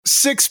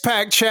Six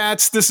Pack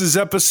Chats. This is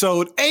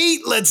episode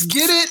 8. Let's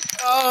get it.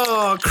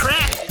 Oh,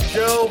 crack,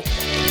 Joe.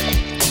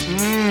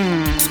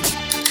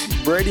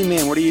 Brady,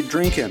 man, what are you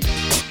drinking?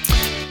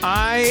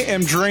 I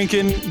am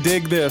drinking,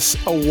 dig this,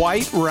 a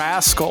White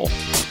Rascal.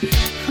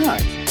 Huh.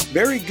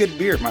 Very good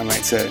beer, I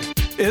might say.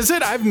 Is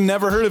it? I've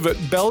never heard of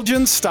it.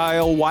 Belgian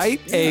style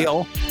white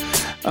ale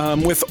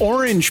with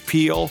orange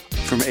peel.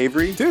 From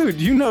Avery? Dude,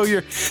 you know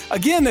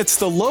again, it's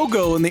the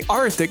logo and the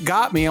art that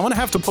got me. I'm going to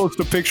have to post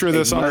a picture of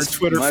this on our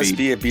Twitter feed. Must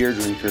be a beer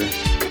drinker.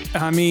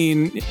 I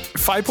mean,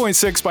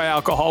 5.6 by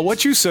alcohol.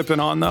 What you sipping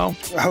on, though?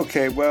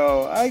 Okay,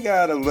 well, I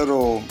got a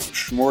little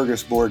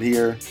smorgasbord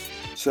here.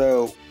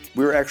 So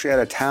we were actually out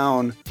of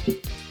town.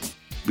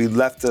 We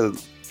left the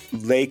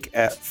lake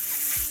at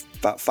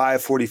about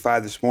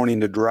 5:45 this morning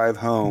to drive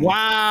home.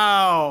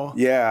 Wow.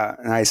 Yeah,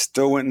 and I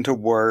still went into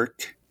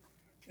work.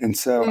 And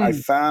so I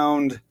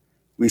found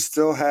we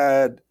still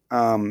had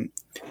from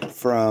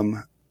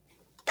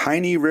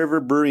Piney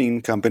River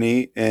Brewing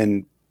Company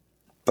in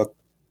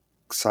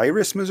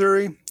Bucyrus,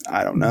 Missouri.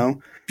 I don't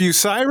know.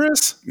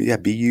 Bucyrus? Yeah,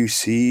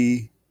 Bucyrus.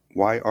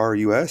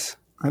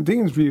 I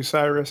think it's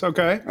Bucyrus.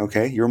 Okay.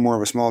 Okay, you're more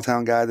of a small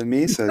town guy than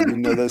me, so you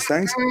know those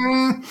things.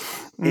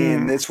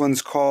 And this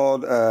one's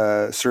called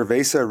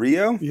Cerveza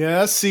Rio.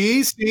 Yeah, see?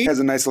 It has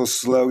a nice little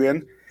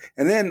slogan.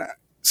 And then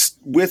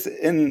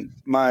within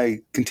my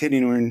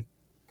continuing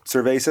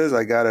cervezas,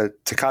 I got a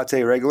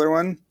Tecate regular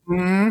one.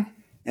 Mm-hmm.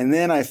 And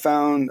then I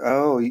found,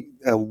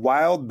 a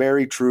Wild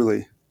Berry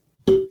Truly.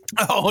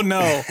 Oh,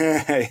 no.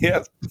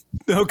 Yep.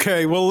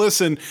 Okay, well,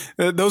 listen,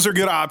 those are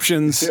good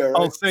options. Yeah, right.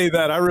 I'll say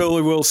that. I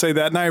really will say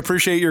that. And I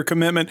appreciate your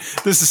commitment.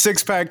 This is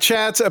Six Pack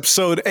Chats,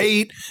 episode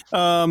 8.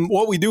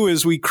 What we do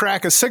is we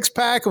crack a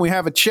six-pack and we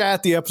have a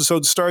chat. The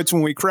episode starts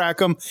when we crack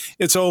them.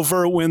 It's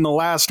over when the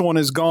last one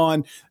is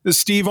gone.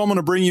 Steve, I'm going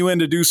to bring you in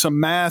to do some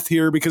math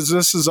here because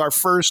this is our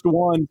first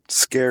one.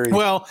 Scary.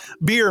 Well,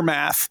 beer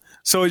math.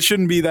 So it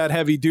shouldn't be that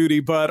heavy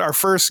duty. But our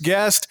first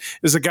guest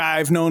is a guy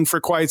I've known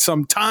for quite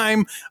some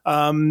time.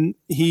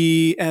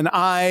 He and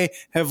I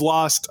have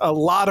lost a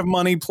lot of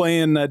money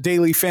playing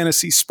daily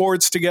fantasy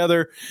sports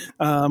together.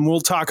 We'll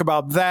talk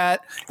about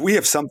that. We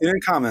have something in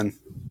common.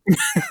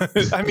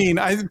 I mean,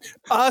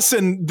 us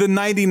and the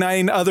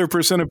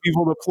 99% of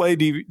people that play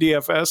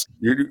DFS.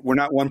 We're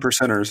not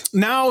 1%ers.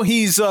 Now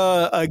he's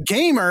a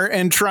gamer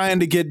and trying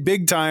to get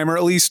big time, or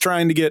at least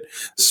trying to get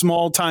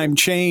small time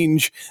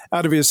change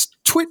out of his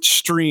Twitch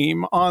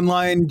stream,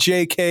 online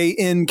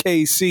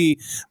JKNKC,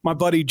 my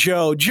buddy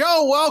Joe.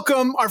 Joe,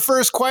 welcome. Our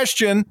first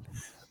question,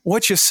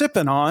 what you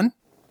sipping on?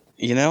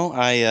 You know,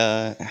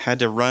 I had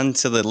to run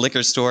to the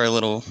liquor store a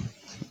little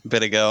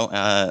bit ago.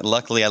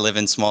 Luckily, I live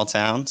in small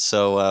town,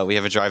 so we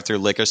have a drive-through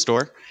liquor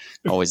store.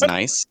 Always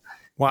nice.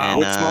 Wow.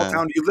 And, what small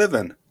town do you live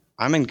in?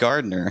 I'm in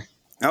Gardner.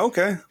 Oh,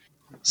 okay.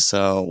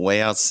 So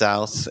way out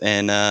south,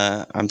 and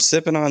I'm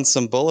sipping on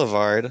some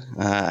Boulevard.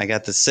 I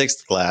got the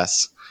 6th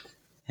glass.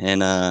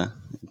 And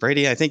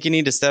Brady, I think you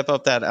need to step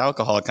up that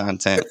alcohol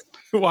content.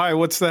 Why?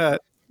 What's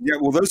that? Yeah,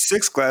 well, those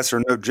 6 glass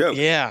are no joke.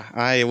 Yeah,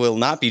 I will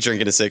not be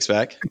drinking a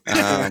 6-pack.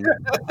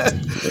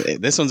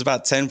 This one's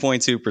about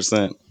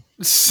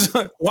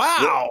 10.2%.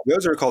 Wow.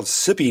 Those are called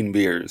sipping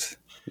beers.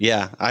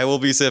 Yeah, I will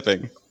be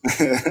sipping.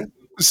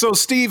 So,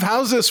 Steve,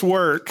 how's this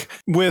work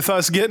with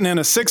us getting in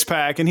a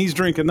 6-pack and he's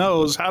drinking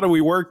those? How do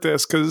we work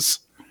this? Because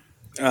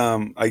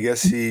I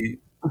guess he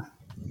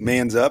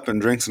mans up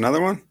and drinks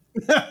another one.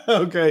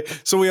 Okay,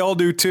 so we all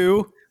do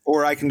 2?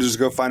 Or I can just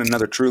go find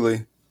another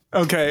Truly.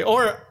 Okay,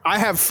 or I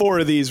have 4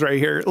 of these right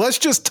here. Let's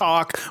just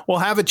talk. We'll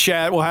have a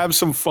chat. We'll have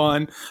some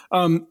fun.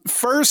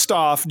 First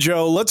off,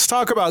 Joe, let's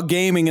talk about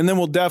gaming, and then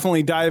we'll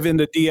definitely dive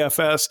into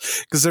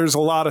DFS because there's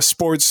a lot of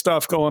sports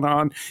stuff going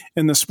on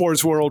in the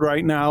sports world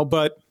right now.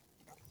 But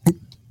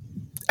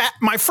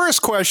my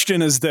first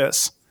question is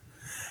this.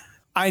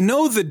 I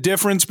know the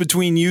difference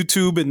between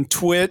YouTube and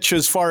Twitch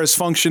as far as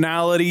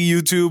functionality.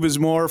 YouTube is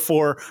more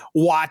for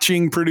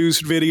watching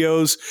produced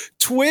videos.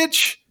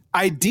 Twitch,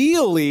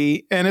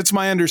 ideally, and it's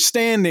my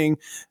understanding,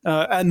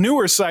 a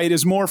newer site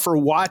is more for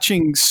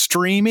watching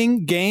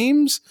streaming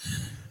games.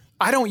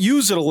 I don't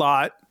use it a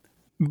lot,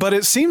 but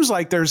it seems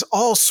like there's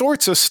all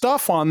sorts of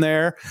stuff on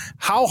there.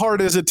 How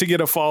hard is it to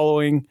get a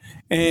following?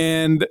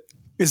 And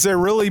is there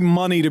really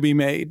money to be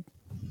made?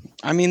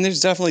 I mean, there's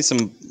definitely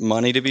some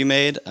money to be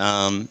made.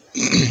 I'm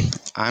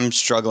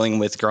struggling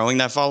with growing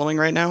that following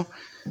right now.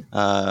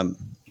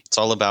 It's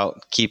all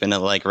about keeping a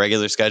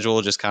regular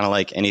schedule, just kind of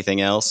like anything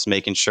else,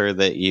 making sure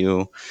that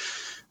you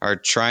are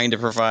trying to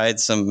provide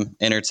some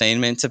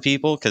entertainment to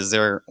people because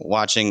they're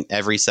watching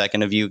every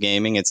second of you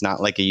gaming. It's not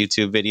like a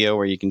YouTube video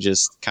where you can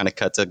just kind of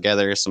cut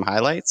together some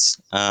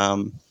highlights.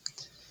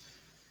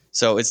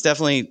 So it's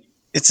definitely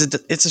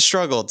it's a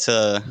struggle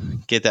to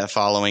get that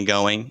following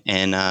going,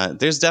 and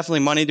there's definitely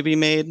money to be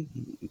made.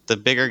 The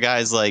bigger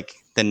guys like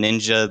the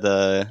Ninja,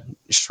 the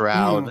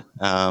Shroud,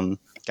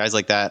 guys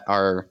like that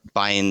are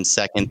buying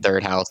second,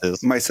 third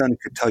houses. My son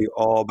could tell you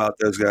all about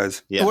those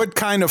guys. Yeah. What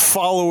kind of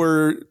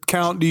follower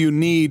count do you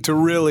need to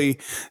really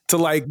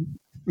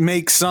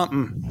make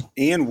something.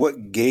 And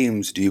what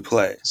games do you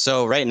play?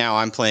 So right now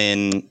I'm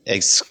playing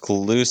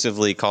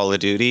exclusively Call of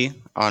Duty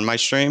on my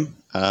stream.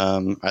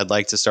 I'd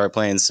like to start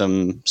playing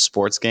some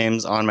sports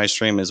games on my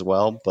stream as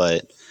well,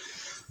 but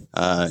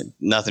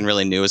nothing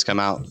really new has come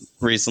out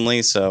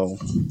recently, so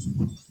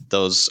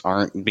those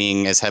aren't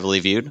being as heavily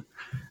viewed.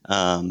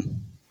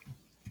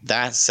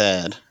 That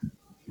said,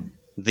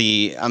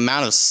 the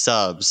amount of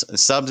subs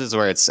is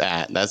where it's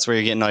at. That's where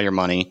you're getting all your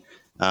money.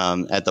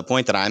 At the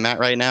point that I'm at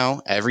right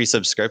now, every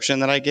subscription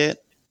that I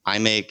get, I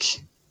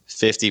make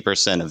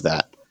 50% of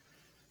that.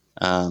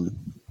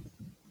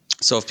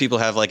 So if people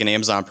have like an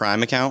Amazon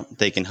Prime account,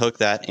 they can hook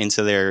that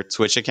into their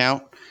Twitch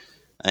account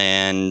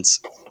and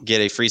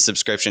get a free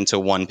subscription to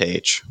one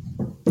page.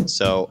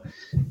 So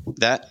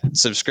that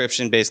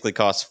subscription basically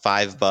costs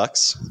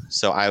 $5.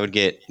 So I would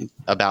get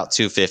about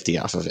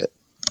 $2.50 off of it.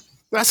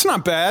 That's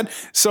not bad.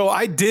 So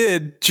I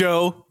did,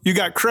 Joe. You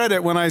got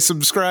credit when I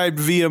subscribed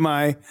via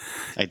my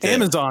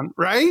Amazon,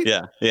 right?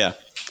 Yeah.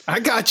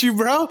 I got you,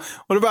 bro.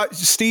 What about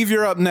Steve?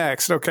 You're up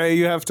next. Okay,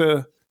 you have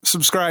to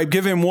subscribe.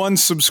 Give him one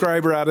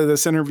subscriber out of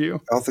this interview.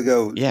 I'll have to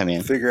go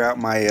figure out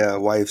my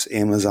wife's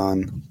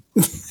Amazon.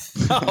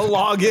 I'll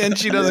log in.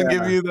 She doesn't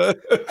give you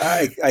the.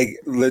 I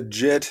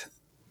legit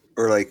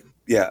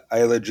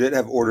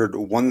have ordered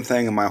one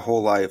thing in my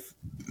whole life.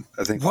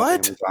 I think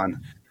what?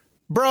 Amazon.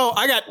 Bro,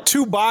 I got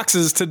 2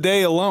 boxes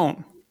today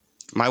alone.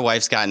 My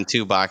wife's gotten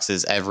 2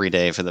 boxes every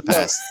day for the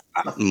past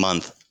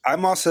month.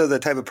 I'm also the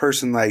type of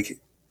person like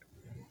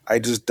I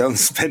just don't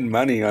spend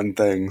money on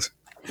things.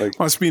 Like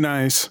must be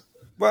nice.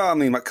 Well, I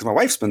mean, because my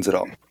wife spends it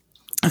all.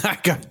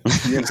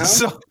 You know?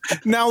 So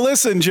now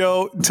listen,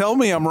 Joe. Tell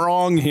me I'm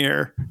wrong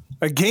here.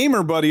 A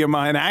gamer buddy of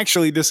mine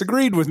actually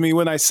disagreed with me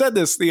when I said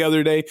this the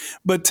other day.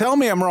 But tell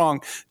me I'm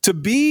wrong. To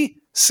be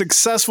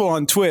successful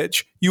on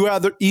Twitch, you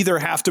either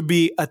have to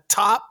be a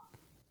top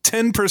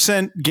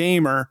 10%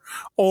 gamer,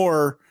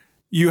 or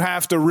you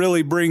have to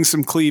really bring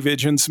some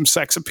cleavage and some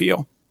sex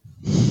appeal.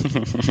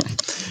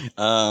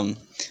 I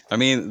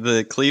mean,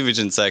 the cleavage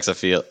and sex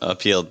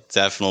appeal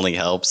definitely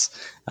helps.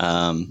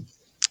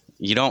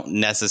 You don't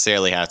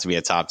necessarily have to be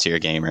a top tier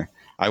gamer.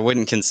 I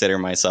wouldn't consider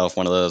myself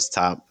one of those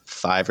top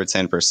 5 or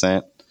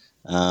 10%.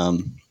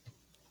 And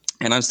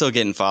I'm still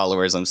getting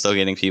followers. I'm still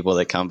getting people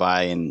that come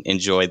by and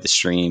enjoy the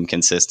stream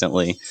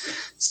consistently,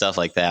 stuff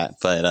like that.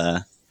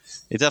 But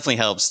it definitely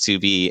helps to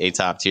be a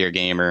top tier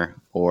gamer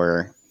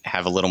or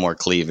have a little more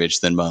cleavage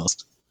than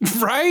most.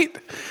 Right?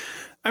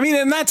 I mean,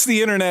 and that's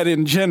the internet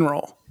in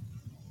general.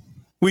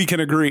 We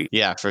can agree.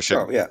 Yeah, for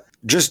sure. Oh, yeah.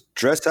 Just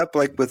dress up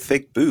like with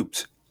fake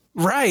boobs.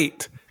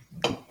 Right.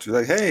 She's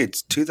like, hey,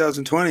 it's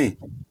 2020.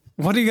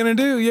 What are you going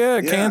to do?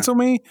 Yeah, cancel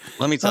me?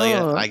 Let me tell you,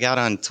 I got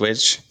on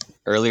Twitch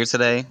earlier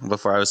today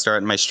before I was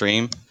starting my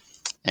stream,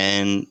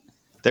 and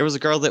there was a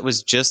girl that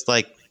was just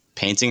like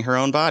painting her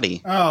own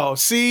body. Oh,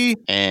 see?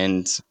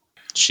 And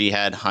she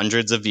had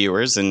hundreds of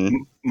viewers,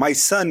 and my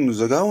son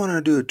was like, I want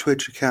to do a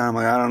Twitch account. I'm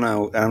like, I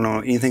don't know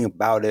anything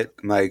about it.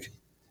 I'm like,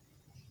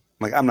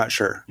 I'm not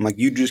sure. I'm like,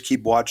 you just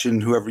keep watching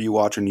whoever you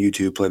watch on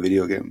YouTube play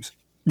video games.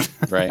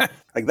 Right.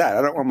 Like that.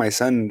 I don't want my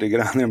son to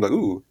get on there and be like,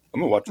 ooh, I'm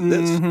going to watch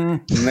this. Mm-hmm.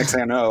 And the next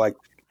thing I know, like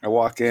I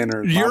walk in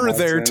or you're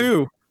there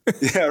too.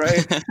 Yeah,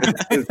 right.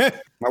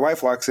 My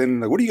wife walks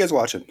in like, what are you guys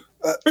watching?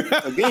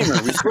 A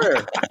gamer, we swear.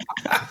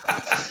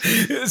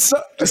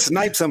 To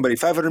snipe somebody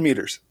 500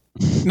 meters.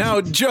 Now,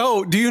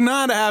 Joe, do you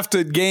not have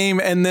to game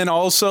and then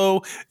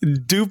also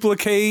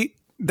duplicate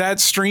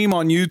that stream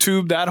on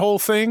YouTube, that whole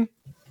thing?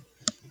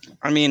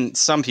 I mean,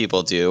 some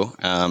people do.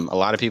 A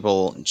lot of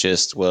people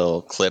just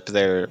will clip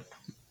their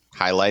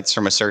highlights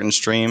from a certain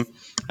stream.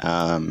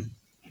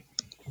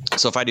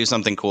 So if I do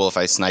something cool, if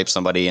I snipe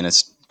somebody in a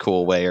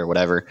cool way or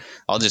whatever,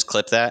 I'll just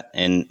clip that.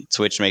 And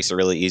Twitch makes it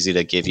really easy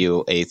to give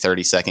you a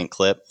 30-second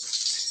clip.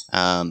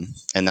 And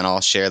then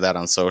I'll share that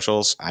on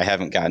socials. I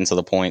haven't gotten to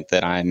the point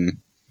that I'm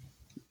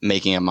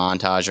making a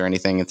montage or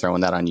anything and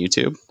throwing that on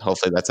YouTube.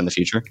 Hopefully that's in the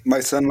future. My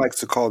son likes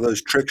to call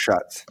those trick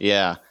shots.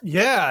 Yeah.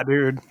 Yeah,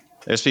 dude.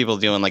 There's people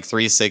doing like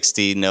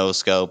 360 no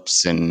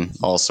scopes and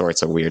all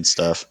sorts of weird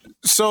stuff.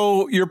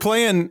 So you're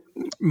playing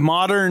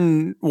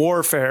Modern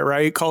Warfare,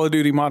 right? Call of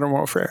Duty Modern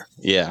Warfare.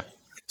 Yeah.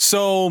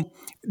 So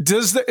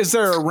is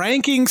there a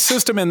ranking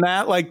system in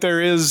that like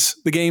there is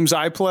the games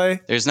I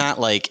play? There's not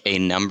like a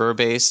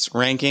number-based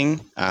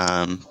ranking,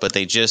 but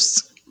they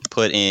just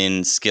put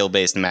in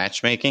skill-based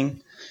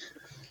matchmaking.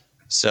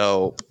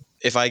 So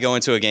if I go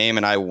into a game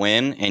and I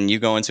win and you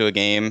go into a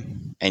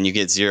game and you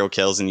get 0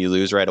 kills and you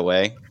lose right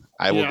away,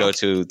 I will go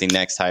to the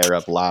next higher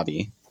up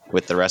lobby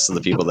with the rest of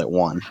the people that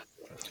won.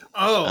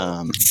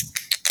 Oh.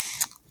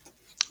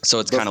 So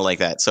it's kind of like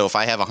that. So if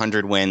I have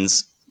 100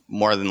 wins,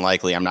 more than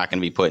likely I'm not going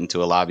to be put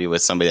into a lobby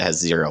with somebody that has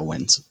 0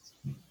 wins.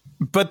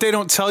 But they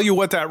don't tell you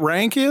what that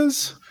rank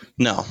is?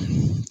 No.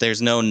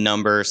 There's no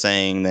number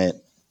saying that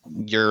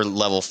you're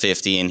level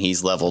 50 and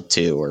he's level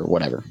 2 or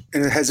whatever.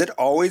 And has it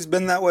always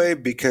been that way?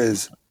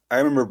 Because I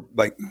remember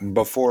like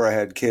before I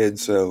had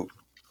kids, so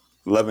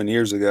 11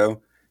 years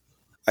ago,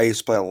 I used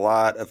to play a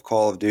lot of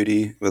Call of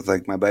Duty with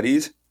like my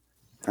buddies.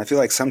 I feel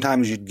like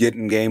sometimes you'd get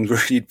in games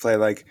where you'd play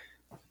like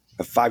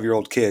a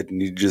 5-year-old kid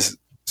and you just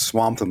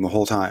swamp them the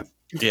whole time.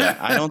 Yeah,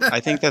 I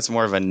think that's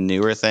more of a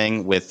newer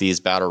thing with these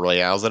battle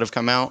royales that have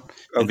come out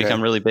and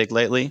become really big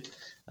lately.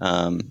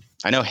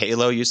 I know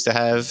Halo used to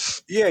have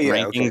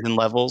rankings and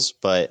levels,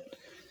 but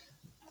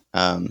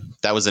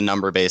that was a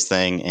number-based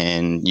thing,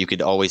 and you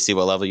could always see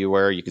what level you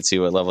were. You could see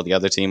what level the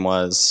other team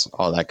was,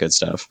 all that good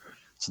stuff.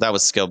 So that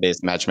was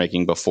skill-based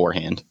matchmaking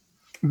beforehand.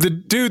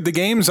 The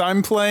games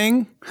I'm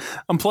playing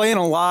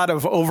a lot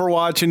of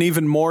Overwatch, and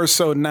even more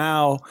so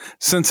now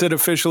since it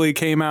officially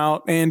came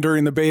out and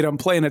during the beta. I'm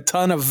playing a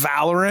ton of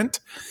Valorant,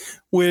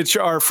 which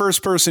are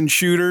first-person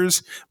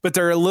shooters, but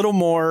they're a little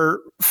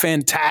more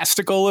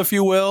fantastical, if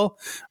you will,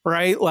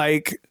 right?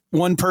 Like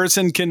one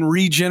person can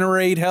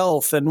regenerate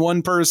health and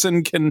one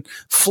person can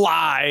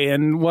fly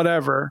and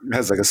whatever. It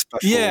has like a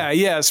special...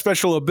 Yeah,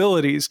 special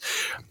abilities.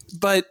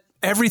 But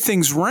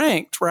everything's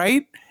ranked,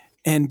 right?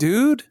 And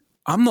dude,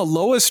 I'm the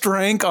lowest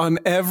rank on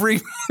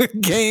every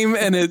game,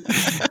 and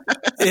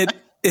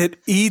it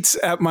eats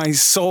at my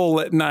soul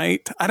at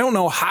night. I don't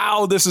know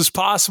how this is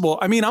possible.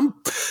 I mean, on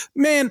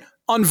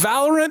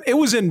Valorant, it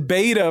was in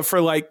beta for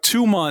like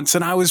 2 months,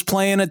 and I was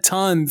playing a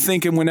ton,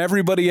 thinking when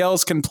everybody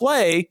else can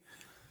play,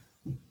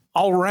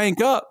 I'll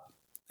rank up.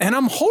 And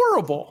I'm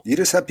horrible. You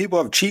just have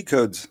people have cheat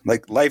codes,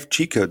 like life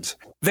cheat codes.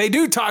 They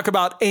do talk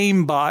about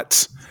aim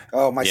bots.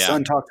 Oh, my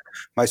son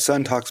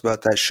talks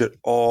about that shit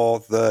all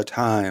the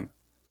time.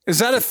 Is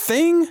that a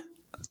thing?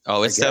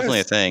 Oh, it's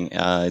definitely a thing.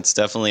 It's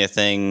definitely a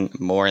thing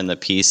more in the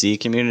PC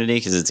community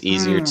because it's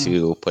easier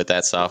to put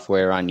that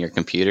software on your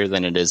computer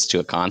than it is to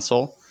a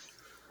console.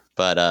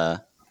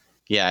 But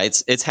yeah,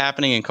 it's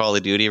happening in Call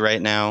of Duty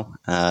right now.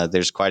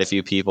 There's quite a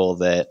few people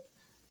that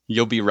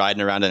you'll be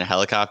riding around in a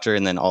helicopter,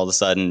 and then all of a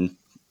sudden,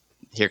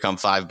 here come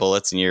 5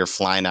 bullets, and you're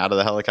flying out of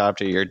the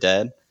helicopter. You're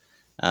dead.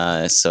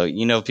 So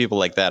people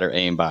like that are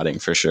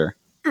aimbotting for sure.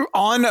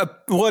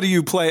 What do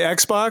you play?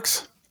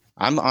 Xbox?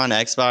 I'm on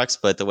Xbox,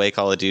 but the way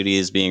Call of Duty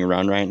is being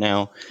run right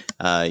now,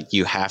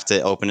 you have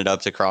to open it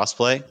up to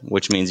crossplay,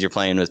 which means you're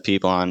playing with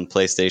people on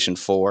PlayStation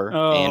 4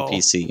 and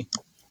PC.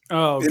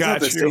 Oh, Isn't got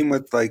that you. the same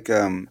with like,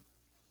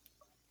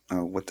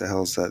 what the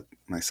hell is that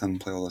my son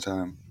play all the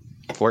time?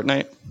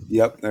 Fortnite?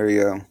 Yep, there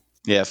you go.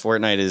 Yeah,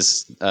 Fortnite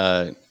is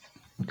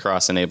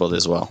cross-enabled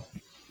as well.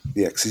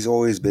 Yeah, because he's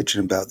always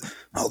bitching about,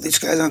 these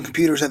guys on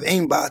computers have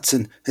aimbots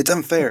and it's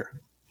unfair.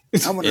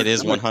 It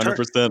is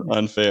 100%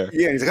 unfair.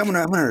 Yeah, he's like, I'm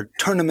gonna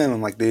turn them in.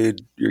 I'm like, dude,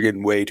 you're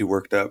getting way too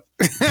worked up.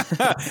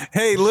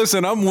 Hey,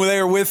 listen, I'm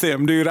there with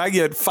him, dude. I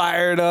get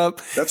fired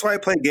up. That's why I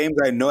play games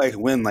I know I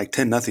can win like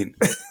 10-0.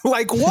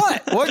 Like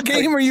what? What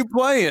game are you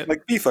playing?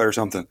 Like FIFA or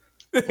something.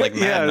 Like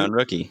Madden on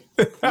Rookie.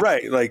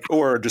 Right,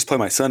 or just play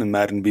my son in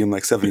Madden and being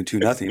like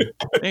 72-0.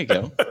 There you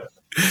go.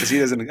 Because he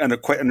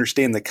doesn't quite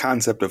understand the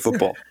concept of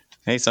football.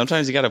 Hey,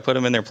 sometimes you got to put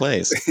them in their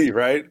place.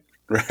 Right.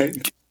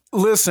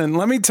 Listen,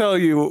 let me tell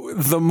you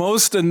the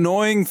most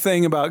annoying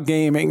thing about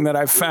gaming that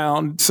I've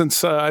found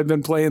since I've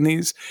been playing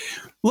these.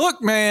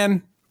 Look,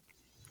 man,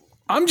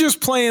 I'm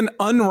just playing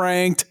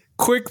unranked,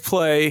 quick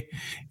play.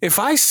 If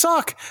I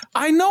suck,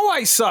 I know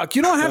I suck.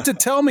 You don't have to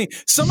tell me.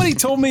 Somebody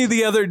told me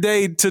the other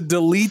day to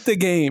delete the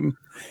game.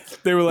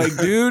 They were like,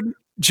 dude,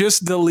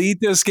 just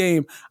delete this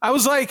game. I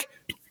was like,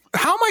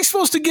 how am I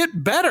supposed to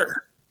get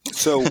better?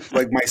 So,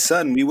 like my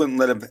son, we wouldn't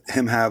let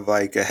him have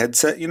like a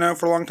headset,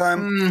 for a long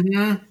time.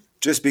 Mm-hmm.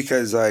 Just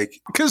because,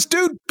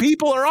 dude,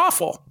 people are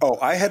awful. Oh,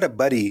 I had a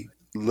buddy,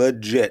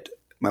 legit,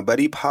 my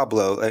buddy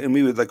Pablo, and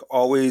we would like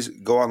always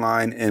go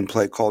online and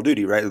play Call of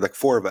Duty, right? Like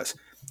 4 of us.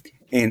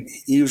 And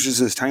he was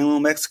just this tiny little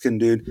Mexican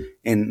dude,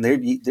 and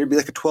there'd be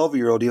like a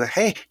 12-year-old. He'd be like,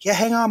 hey, yeah,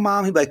 hang on,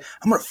 Mom. He'd be like,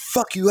 I'm going to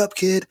fuck you up,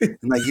 kid. And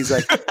like, he's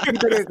like, you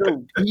better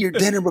go eat your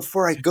dinner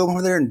before I go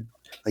over there and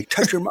like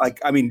touch your,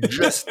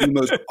 just the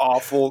most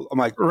awful. I'm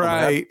like,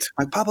 right.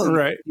 Oh my Pablo,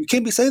 right. You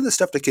can't be saying this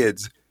stuff to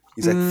kids.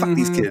 He's like, fuck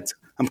these kids.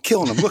 I'm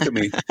killing them. Look at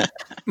me.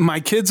 My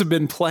kids have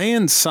been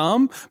playing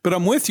some, but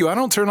I'm with you. I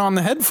don't turn on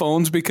the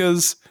headphones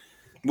because.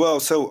 Well,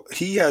 so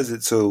he has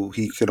it so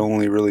he could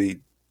only really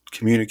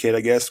communicate,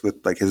 I guess,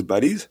 with like his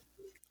buddies.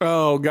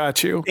 Oh,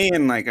 got you.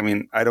 And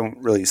I don't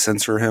really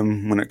censor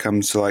him when it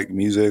comes to like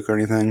music or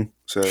anything.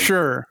 So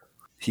sure.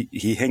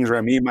 He hangs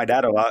around me and my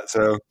dad a lot.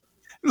 So.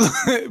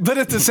 But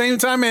at the same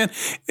time, man,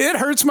 it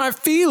hurts my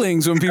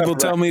feelings when people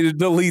tell me to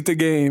delete the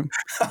game.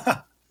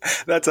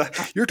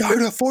 You're talking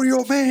to a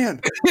 40-year-old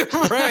man.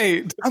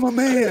 Right. I'm a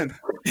man.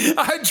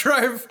 I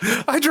drive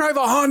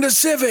a Honda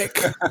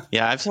Civic.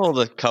 Yeah, I've told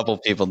a couple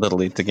people to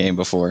delete the game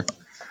before.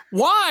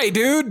 Why,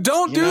 dude?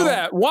 Don't do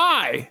that.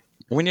 Why?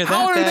 When you're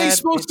How that are bad, they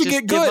supposed to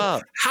get good?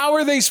 Up. How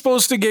are they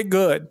supposed to get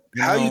good?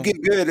 How you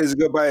get good is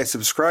go by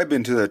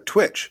subscribing to the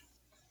Twitch.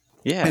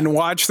 Yeah. And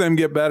watch them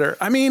get better.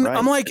 I mean, right.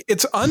 I'm like,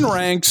 it's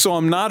unranked, so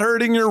I'm not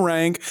hurting your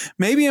rank.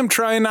 Maybe I'm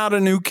trying out a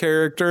new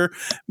character.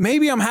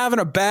 Maybe I'm having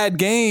a bad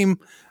game.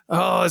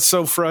 Oh, it's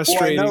so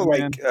frustrating. Well, I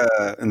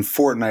know, in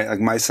Fortnite, like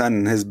my son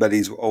and his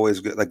buddies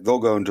always they'll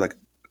go into like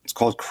it's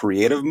called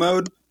creative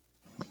mode.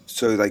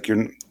 So like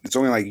it's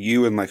only like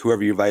you and like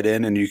whoever you invite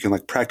in, and you can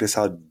like practice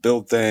how to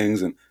build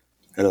things and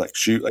how to like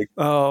shoot, like.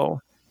 Oh,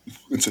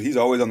 And so he's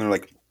always on there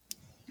like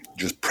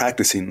just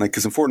practicing, like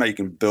because in Fortnite you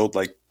can build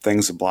like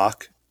things to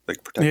block,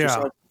 like protect Yeah.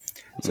 yourself.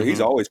 So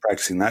he's always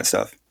practicing that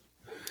stuff.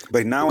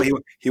 But now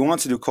he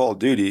wants to do Call of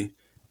Duty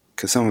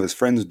because some of his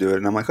friends do it,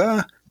 and I'm like,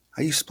 I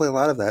used to play a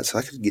lot of that, so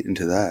I could get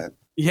into that.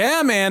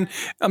 yeah, man.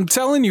 I'm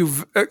telling you,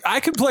 I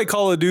could play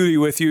Call of Duty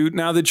with you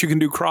now that you can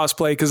do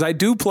crossplay because I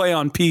do play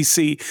on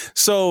PC.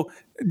 So,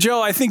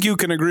 Joe, I think you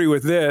can agree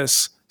with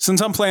this.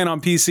 Since I'm playing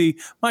on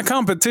PC, my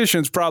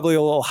competition's probably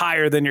a little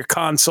higher than your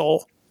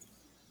console.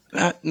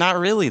 Not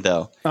really,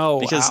 though. Oh,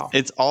 because wow.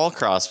 it's all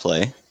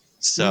crossplay.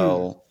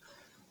 So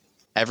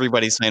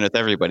everybody's playing with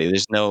everybody.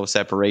 There's no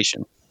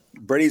separation.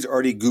 Brady's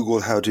already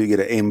Googled how to get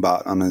an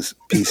aimbot on his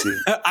PC.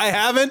 I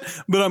haven't,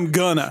 but I'm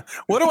gonna.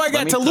 What do I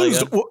got me to tell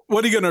lose? ya.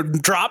 What are you gonna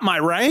drop my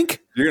rank?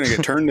 You're gonna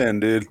get turned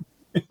in, dude.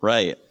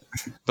 Right.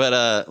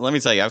 But let me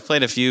tell you, I've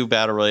played a few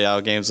Battle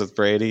Royale games with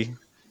Brady.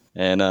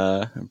 And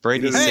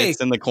Brady Hey.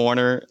 sits in the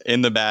corner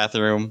in the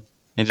bathroom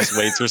and just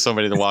waits for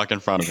somebody to walk in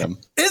front of him.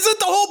 Isn't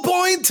the whole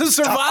point to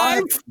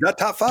survive? Not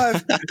top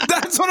 5.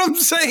 That's what I'm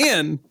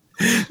saying.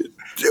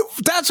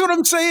 That's what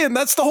I'm saying.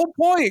 That's the whole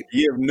point.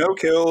 You have no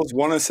kills,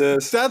 1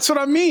 assist. That's what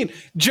I mean.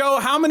 Joe,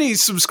 how many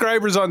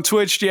subscribers on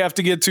Twitch do you have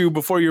to get to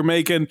before you're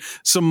making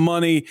some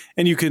money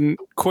and you can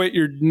quit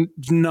your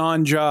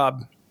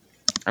non-job?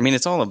 I mean,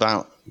 it's all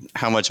about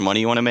how much money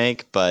you want to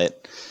make.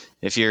 But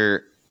if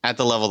you're at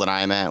the level that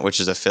I'm at, which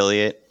is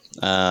affiliate,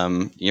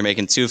 you're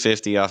making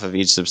 $250 off of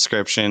each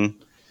subscription.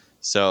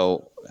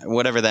 So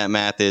whatever that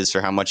math is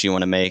for how much you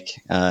want to make,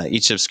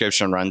 each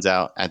subscription runs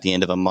out at the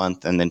end of a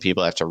month, and then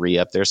people have to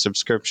re-up their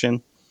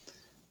subscription.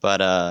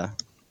 But I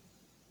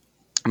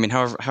mean,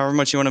 however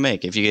much you want to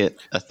make. If you get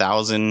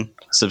 1,000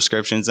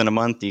 subscriptions in a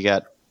month, you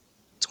got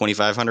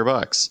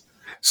 $2,500.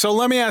 So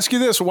let me ask you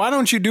this. Why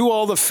don't you do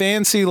all the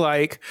fancy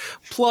like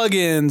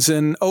plugins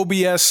and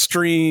OBS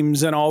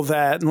streams and all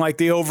that and like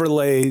the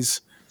overlays?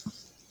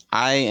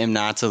 I am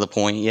not to the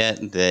point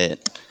yet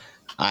that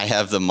I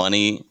have the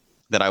money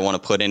that I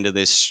want to put into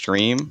this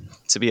stream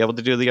to be able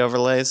to do the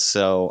overlays.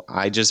 So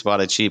I just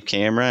bought a cheap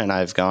camera and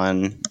I've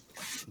gone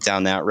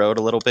down that road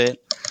a little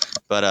bit.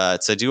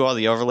 But to do all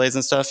the overlays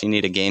and stuff, you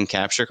need a game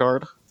capture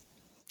card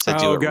to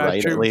do it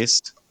right at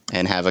least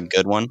and have a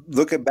good one.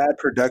 Look at bad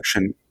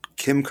production.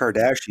 Kim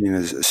Kardashian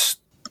is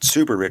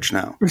super rich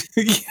now.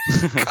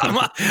 Come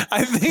on.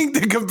 I think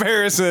the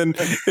comparison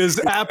is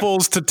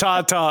apples to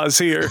tatas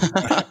here.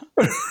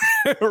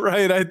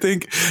 Right. I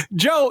think,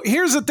 Joe,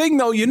 here's the thing,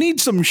 though. You need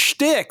some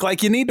shtick.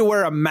 Like you need to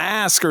wear a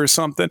mask or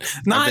something.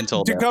 Not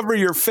to cover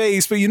your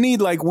face, but you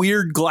need like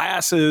weird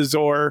glasses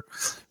or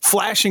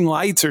flashing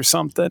lights or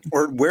something.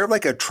 Or wear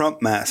like a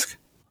Trump mask.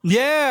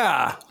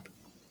 Yeah.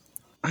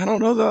 I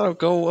don't know that it'll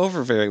go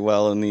over very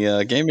well in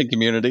the gaming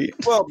community.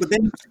 Well, but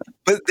then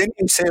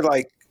you say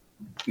like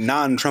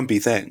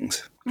non-Trumpy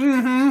things.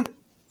 Mm-hmm.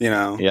 You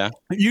know? Yeah.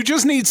 You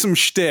just need some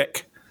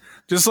shtick.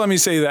 Just let me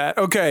say that.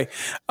 Okay.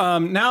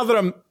 Now that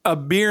I'm a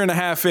beer and a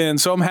half in,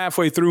 so I'm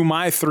halfway through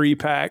my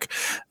 3-pack,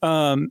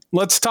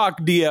 let's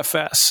talk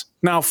DFS.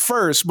 Now,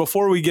 first,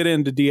 before we get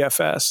into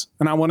DFS,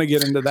 and I want to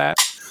get into that,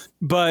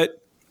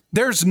 but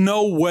there's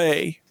no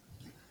way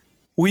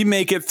we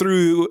make it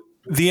through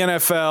the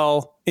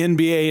NFL,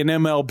 NBA, and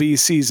MLB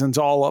seasons,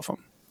 all of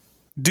them.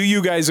 Do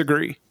you guys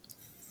agree?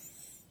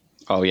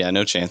 Oh, yeah,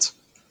 no chance.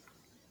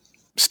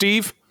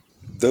 Steve?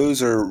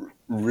 Those are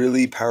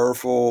really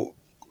powerful,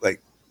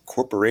 like,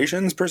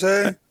 corporations, per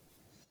se.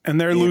 And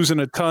they're losing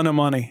a ton of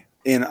money.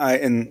 And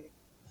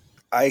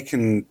I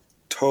can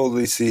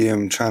totally see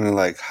him trying to,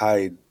 like,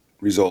 hide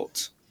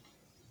results.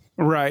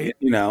 Right.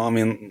 You know, I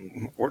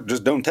mean, or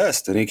just don't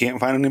test, and he can't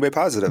find anybody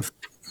positive.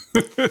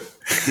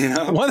 You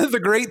know? One of the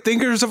great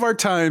thinkers of our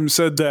time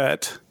said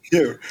that.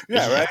 Yeah,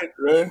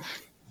 right.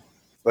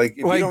 Like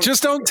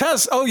just don't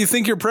test. Oh, you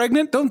think you're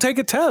pregnant? Don't take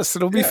a test.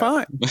 It'll be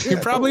fine.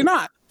 You're probably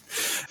not.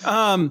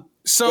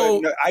 So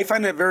no, I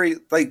find it very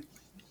like,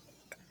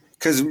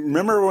 because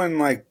remember when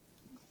like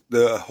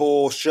the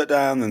whole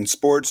shutdown and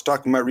sports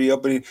talking about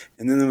reopening,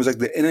 and then there was like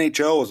the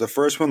NHL was the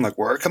first one, like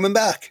we're coming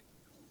back,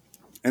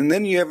 and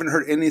then you haven't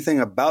heard anything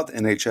about the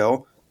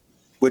NHL.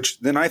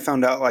 Which then I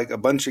found out like a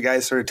bunch of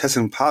guys started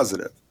testing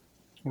positive.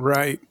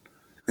 Right.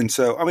 And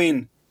so, I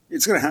mean,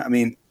 it's going to I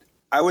mean,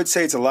 I would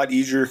say it's a lot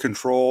easier to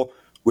control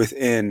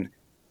within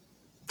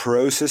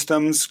pro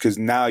systems because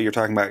now you're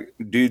talking about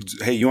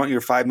dudes, hey, you want your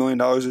 $5 million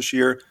this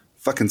year?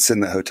 Fucking sit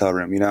in that hotel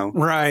room, you know?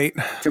 Right.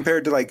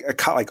 Compared to like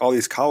like all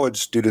these college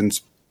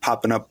students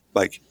popping up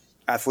like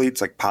athletes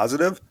like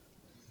positive.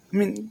 I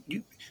mean,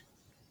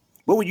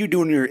 what would you do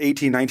when you're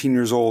 18, 19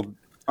 years old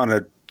on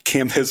a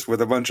campus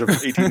with a bunch of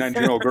 18,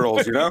 19-year-old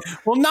girls, you know?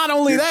 Well, not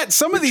only that,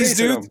 some of these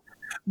dudes,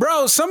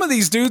 some of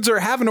these dudes are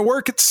having to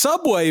work at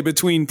Subway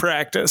between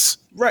practice.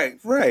 Right,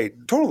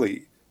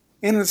 totally.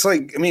 And it's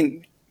like, I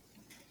mean,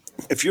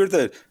 if you're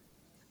the,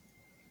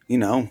 you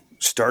know,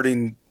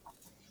 starting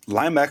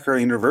linebacker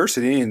at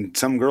university and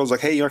some girl's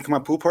like, hey, you want to come to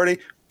my pool party?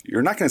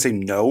 You're not going to say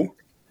no.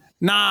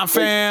 Nah,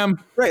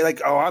 fam. Right,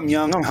 like, oh, I'm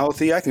young, I'm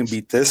healthy, I can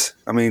beat this.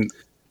 I mean,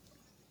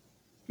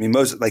 mean,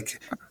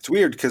 it's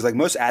weird because like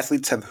most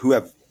athletes who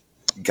have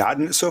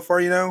gotten it so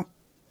far,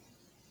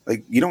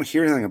 like you don't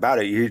hear anything about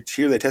it. You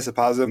hear they tested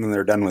positive and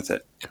they're done with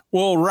it.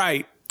 Well,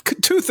 right.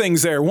 Two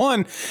things there.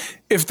 One,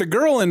 if the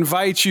girl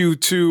invites you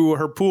to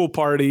her pool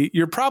party,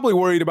 you're probably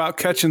worried about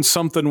catching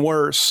something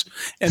worse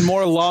and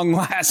more long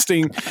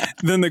lasting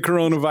than the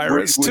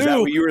coronavirus. Was that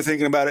what you were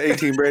thinking about at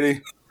 18,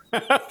 Brady?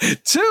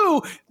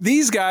 Two,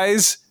 these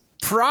guys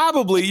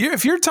probably,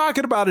 if you're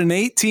talking about an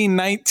 18,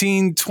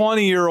 19,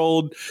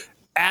 20-year-old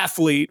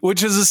athlete,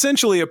 which is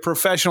essentially a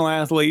professional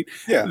athlete,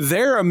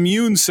 their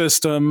immune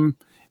system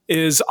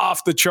is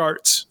off the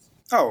charts.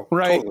 Oh,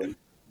 right. Totally.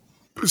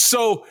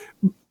 So,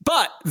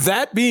 but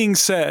that being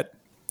said,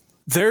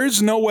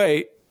 there's no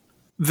way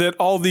that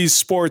all these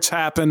sports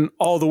happen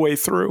all the way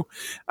through.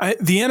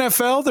 The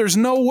NFL, there's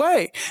no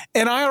way.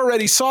 And I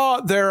already saw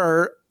there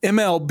are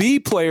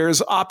MLB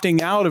players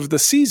opting out of the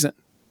season.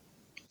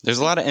 There's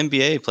a lot of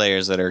NBA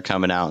players that are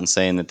coming out and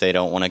saying that they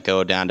don't want to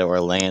go down to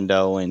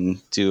Orlando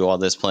and do all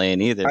this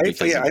playing either.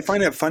 I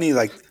find it funny,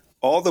 like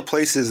all the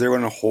places they're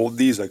going to hold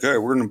these, like, oh,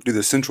 we're going to do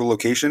the central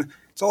location.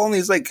 It's all in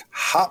these like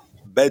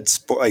hotbed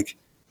sport. Like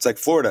it's like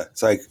Florida.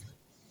 It's like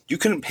you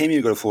couldn't pay me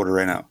to go to Florida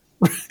right now.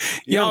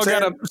 Y'all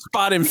got a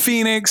spot in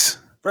Phoenix,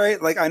 right?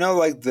 Like I know,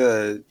 like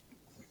the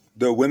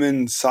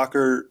women's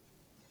soccer,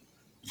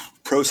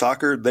 pro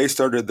soccer, they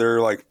started their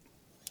like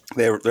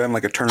they're having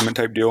like a tournament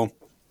type deal,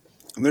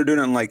 and they're doing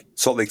it in like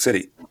Salt Lake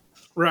City,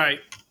 right?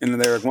 And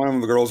they're one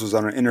of the girls was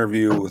on an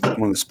interview with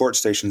one of the sports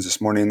stations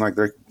this morning. Like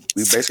we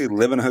basically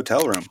live in a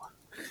hotel room.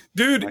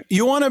 Dude, like,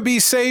 you want to be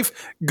safe?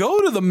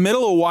 Go to the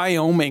middle of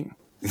Wyoming.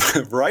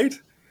 Right?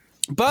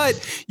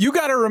 But you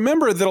got to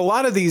remember that a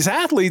lot of these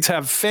athletes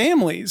have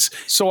families,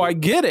 so I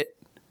get it.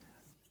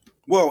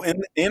 Well,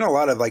 and a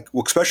lot of like,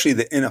 well, especially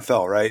the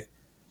NFL, right?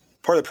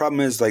 Part of the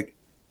problem is like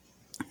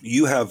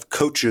you have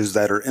coaches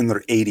that are in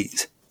their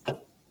 80s.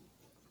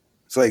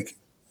 It's like,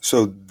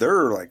 so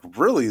they're like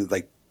really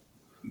like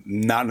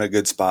not in a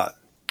good spot.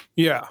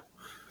 Yeah.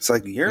 It's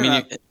like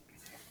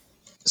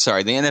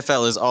Sorry, the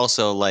NFL is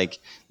also like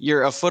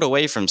you're a foot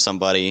away from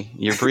somebody.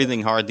 You're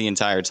breathing hard the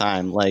entire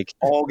time, like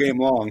all game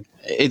long.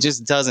 It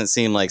just doesn't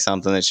seem like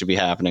something that should be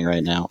happening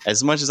right now.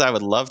 As much as I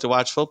would love to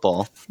watch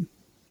football,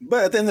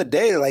 but at the end of the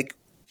day, like,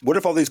 what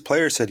if all these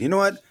players said, "You know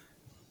what?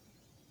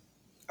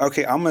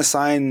 Okay, I'm going to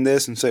sign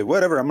this and say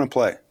whatever. I'm going to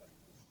play,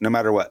 no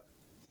matter what."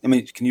 I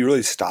mean, can you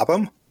really stop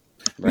them?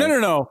 Right.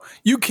 No.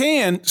 You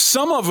can.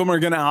 Some of them are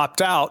going to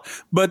opt out.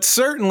 But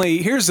certainly,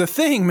 here's the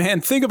thing,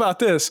 man. Think about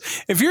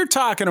this. If you're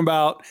talking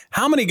about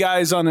how many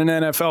guys on an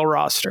NFL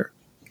roster?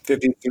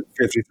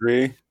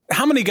 53.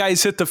 How many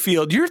guys hit the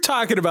field? You're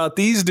talking about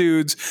these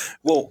dudes,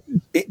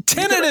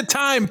 10 at a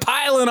time,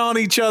 piling on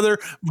each other,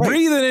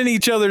 breathing in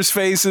each other's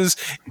faces.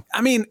 I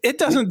mean, it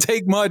doesn't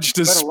take much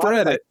to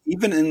spread it.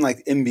 Even in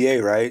like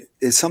NBA, right?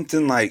 It's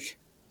something like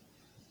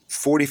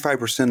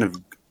 45%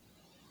 of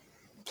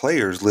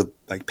players live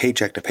like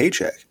paycheck to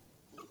paycheck.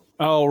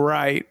 Oh,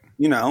 right.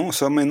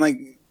 So I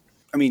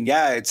mean,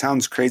 yeah, it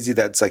sounds crazy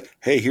that it's like,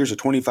 hey, here's a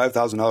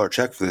 $25,000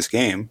 check for this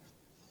game,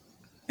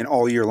 and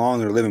all year long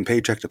they're living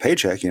paycheck to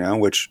paycheck,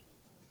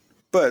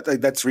 but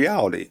like that's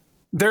reality.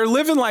 They're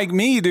living like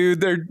me,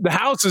 dude. The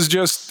house is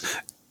just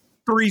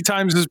 3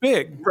 times as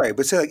big, right?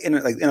 But say like in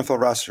like NFL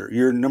roster,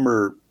 your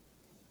number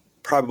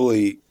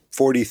probably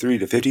 43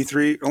 to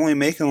 53, only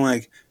making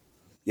like,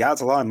 yeah,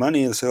 it's a lot of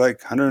money. Let's say like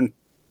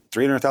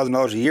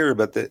 $300,000 a year,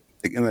 but at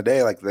the end of the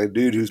day, like the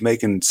dude who's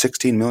making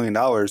 $16 million,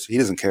 he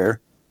doesn't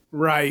care.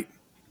 Right.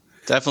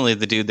 Definitely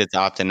the dude that's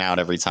opting out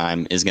every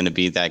time is going to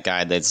be that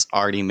guy that's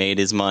already made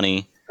his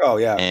money. Oh,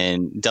 yeah.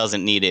 And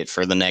doesn't need it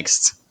for the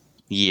next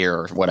year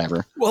or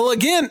whatever. Well,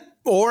 again,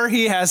 or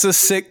he has a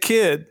sick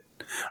kid,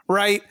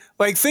 right?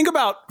 Like think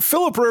about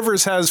Phillip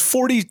Rivers has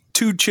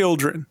 42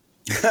 children.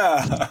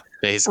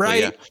 Basically,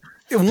 right?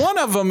 Yeah. One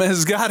of them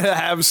has got to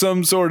have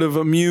some sort of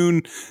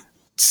immune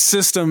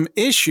system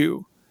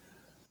issue.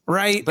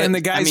 Right. But, and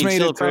the guy's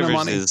made a ton of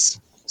money. Is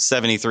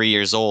 73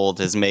 years old,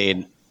 has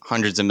made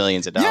hundreds of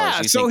millions of dollars.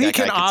 Yeah, so he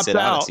can opt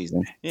out.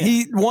 Yeah.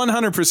 He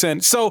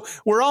 100%. So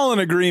we're all in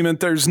agreement.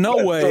 There's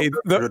no way.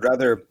 I would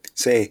rather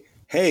say,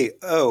 hey,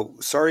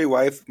 sorry,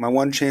 wife, my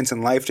one chance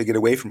in life to get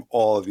away from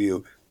all of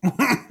you.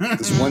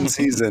 This one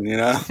season,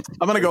 I'm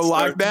going to go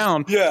lock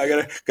down. Yeah,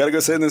 I gotta go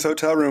sit in this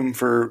hotel room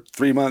for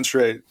 3 months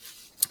straight.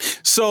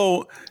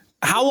 So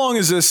how long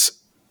is this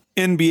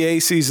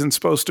NBA season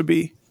supposed to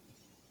be?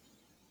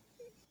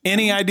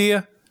 Any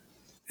idea?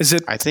 Is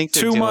it? I think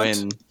 2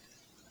 months?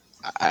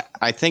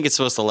 I think it's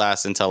supposed to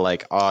last until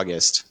like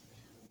August,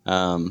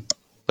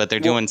 but they're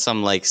doing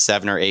some like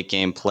 7 or 8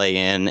 game play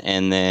in,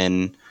 and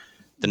then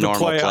the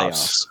normal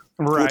playoffs.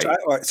 Right.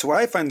 So what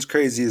I find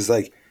crazy is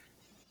like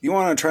you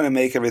want to try to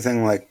make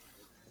everything like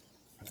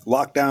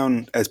locked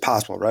down as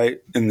possible, right?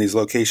 In these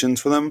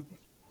locations for them,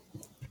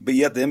 but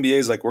yet the NBA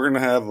is like, we're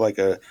going to have like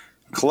a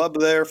club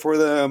there for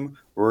them.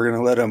 We're going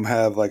to let them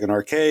have like an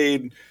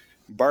arcade.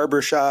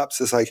 Barber shops.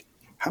 It's like,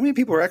 how many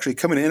people are actually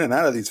coming in and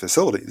out of these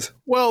facilities?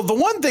 Well, the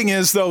one thing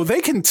is, though,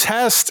 they can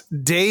test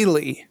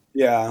daily.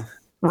 Yeah.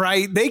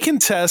 Right. They can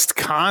test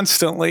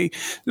constantly.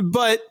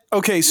 But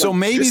okay, so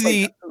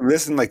maybe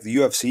listen, like the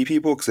UFC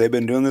people, because they've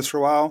been doing this for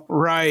a while.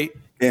 Right.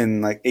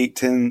 In like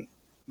 8-10,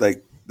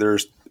 like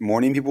there's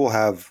morning people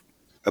have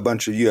a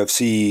bunch of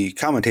UFC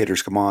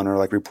commentators come on or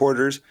like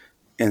reporters,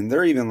 and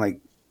they're even like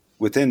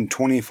within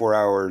 24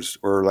 hours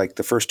or like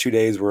the first 2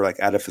 days we're like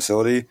at a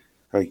facility,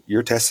 like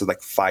you're tested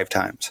like 5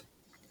 times.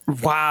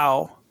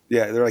 Wow.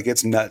 Yeah, they're like,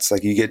 it's nuts.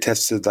 Like you get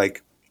tested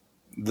like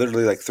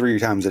literally like 3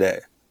 times a day.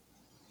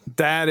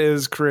 That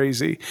is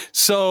crazy.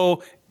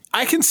 So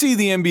I can see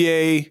the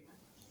NBA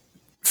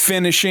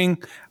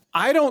finishing.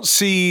 I don't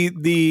see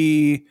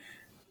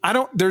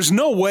there's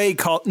no way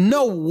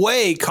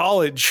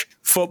college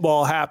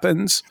football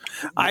happens.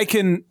 I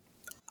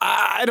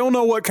don't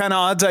know what kind of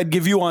odds I'd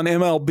give you on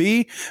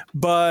MLB,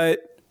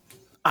 but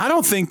I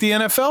don't think the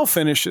NFL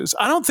finishes.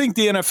 I don't think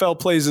the NFL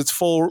plays its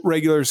full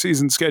regular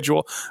season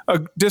schedule.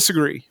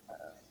 Disagree.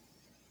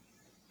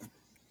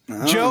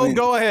 Joe,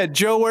 go ahead.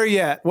 Joe, where you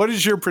at? What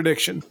is your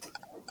prediction?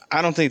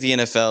 I don't think the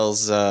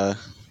NFL's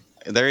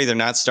they're either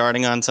not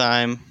starting on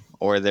time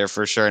or they're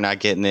for sure not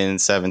getting in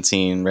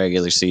 17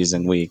 regular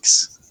season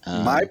weeks.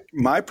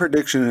 My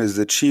prediction is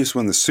the Chiefs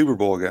win the Super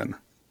Bowl again.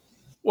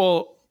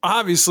 Well,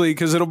 obviously,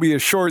 because it'll be a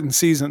shortened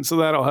season, so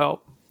that'll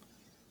help.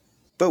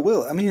 But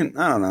I don't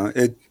know.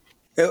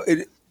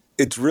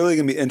 It's really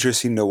going to be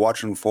interesting to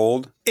watch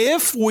unfold.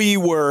 If we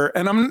were,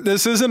 and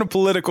this isn't a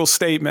political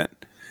statement,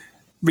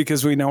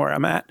 because we know where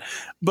I'm at.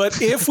 But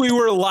if we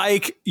were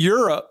like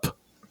Europe,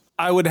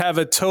 I would have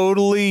a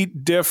totally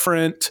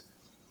different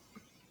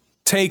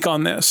take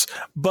on this.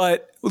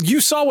 But you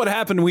saw what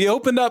happened. We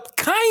opened up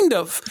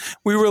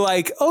we were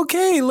like,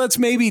 okay, let's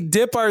maybe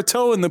dip our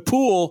toe in the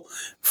pool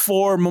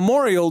for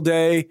Memorial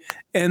Day.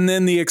 And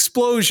then the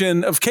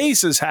explosion of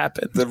cases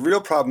happened. The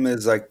real problem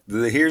is like,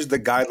 here's the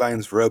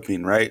guidelines for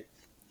opening, right?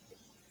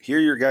 Here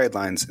are your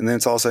guidelines. And then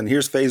it's all of a sudden,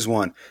 here's phase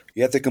 1.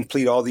 You have to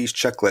complete all these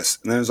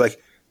checklists. And then it's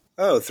like,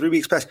 oh, 3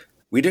 weeks passed.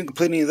 We didn't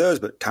complete any of those,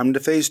 but time to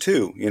phase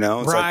 2, you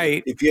know? It's right.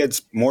 Like if you had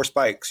more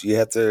spikes, you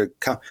have to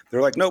come.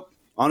 They're like, nope,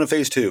 on to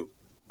phase 2,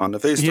 on to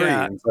phase 3.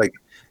 Yeah. And it's like,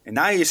 and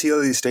now you see all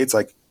these states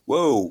like,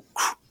 whoa,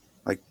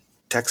 like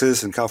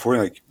Texas and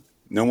California, like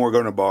no more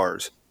going to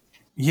bars.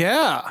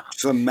 Yeah.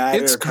 It's a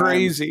matter it's of time,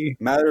 crazy.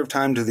 Matter of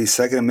time to these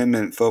Second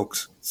Amendment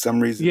folks, some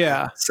reason,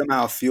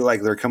 somehow feel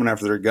like they're coming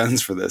after their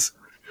guns for this.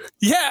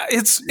 Yeah,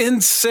 it's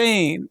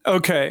insane.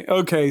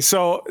 Okay.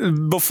 So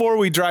before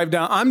we drive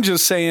down, I'm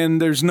just saying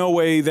there's no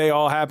way they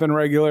all happen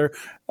regular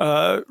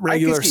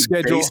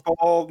schedule.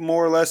 Baseball,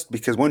 more or less,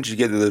 because once you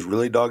get into those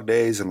really dog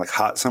days and like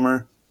hot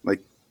summer, like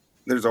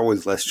there's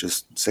always less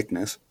just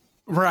sickness.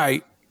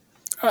 Right.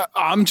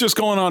 I'm just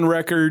going on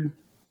record.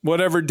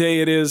 Whatever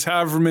day it is,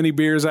 however many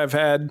beers I've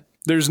had,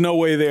 there's no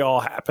way they all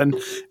happen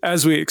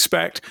as we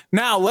expect.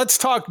 Now let's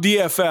talk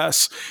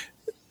DFS.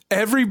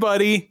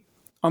 Everybody,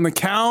 on the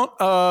count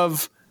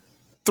of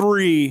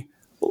 3,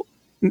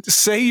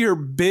 say your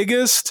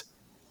biggest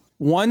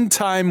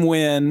one-time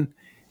win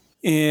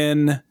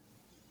in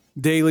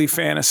daily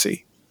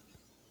fantasy.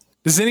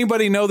 Does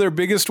anybody know their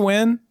biggest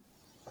win?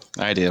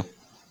 I do.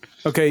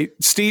 Okay,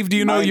 Steve, do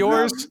you know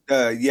yours?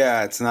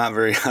 Yeah, it's not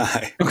very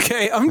high.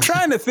 Okay, I'm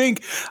trying to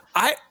think.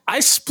 I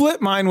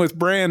split mine with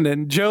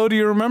Brandon. Joe, do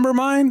you remember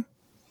mine?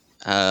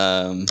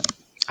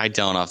 I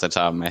don't off the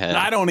top of my head.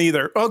 I don't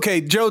either.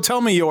 Okay, Joe,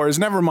 tell me yours.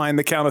 Never mind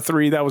the count of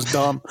 3. That was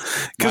dumb.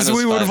 Because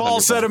we would have all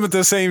said them at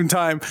the same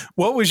time.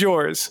 What was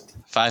yours?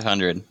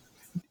 500.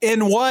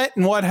 In what?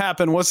 And what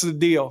happened? What's the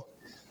deal?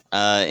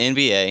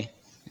 NBA.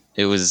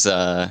 It was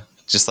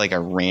just like a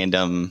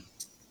random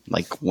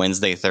like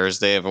Wednesday,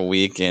 Thursday of a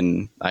week,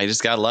 and I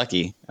just got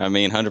lucky. I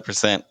mean,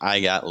 100% I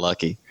got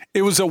lucky.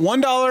 It was a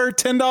 $1,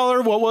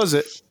 $10. What was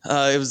it?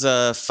 It was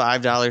a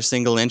 $5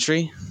 single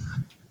entry.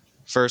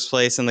 First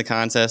place in the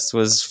contest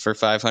was for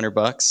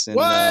 $500. And,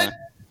 what?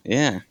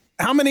 Yeah.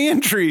 How many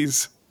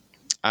entries?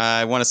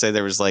 I want to say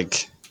there was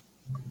like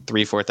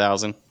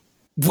 4,000.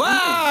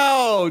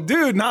 Wow,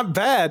 dude, not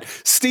bad.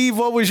 Steve,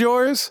 what was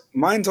yours?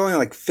 Mine's only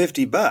like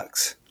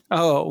 $50.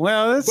 Oh,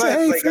 well, that's,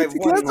 hey, like, 50,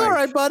 that's all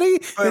right, buddy.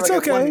 It's like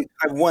okay.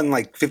 I've won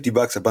like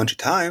 $50 a bunch of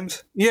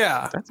times.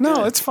 Yeah.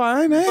 No, it's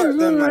fine. Hey, but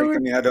then, like, I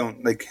mean, I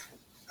don't like.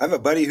 I have a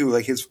buddy who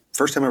like his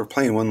first time ever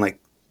playing won like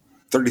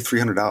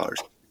 $3,300,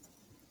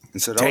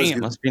 and so it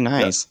must be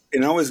nice.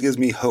 It always gives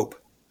me hope.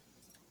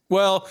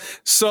 Well,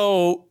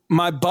 so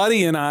my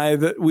buddy and I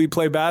that we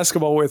play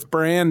basketball with,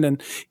 Brandon,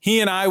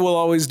 he and I will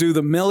always do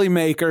the Millie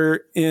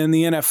Maker in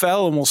the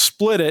NFL, and we'll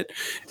split it,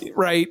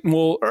 right?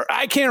 And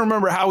I can't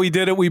remember how we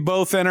did it. We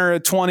both enter a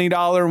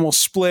 $20 and we'll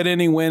split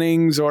any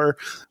winnings, or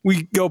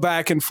we go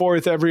back and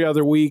forth every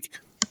other week.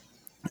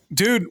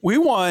 Dude, we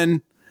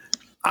won.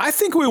 I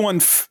think we won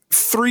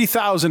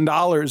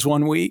 $3,000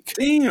 one week.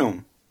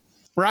 Damn.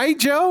 Right,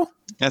 Joe?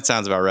 That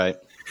sounds about right.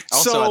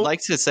 Also, I'd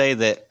like to say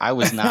that I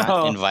was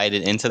not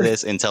invited into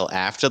this until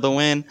after the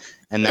win,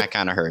 and that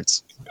kind of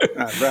hurts.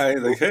 Right?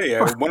 Like, hey,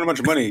 I won a bunch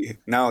of money.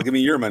 Now give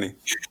me your money.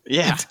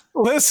 Yeah.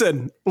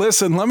 Listen,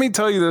 let me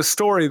tell you this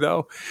story,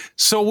 though.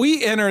 So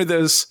we enter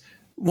this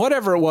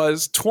whatever it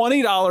was,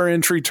 $20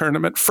 entry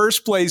tournament.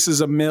 First place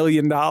is $1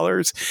 million.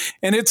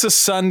 And it's a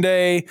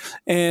Sunday.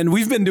 And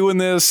we've been doing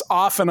this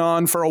off and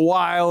on for a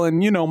while. And,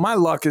 my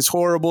luck is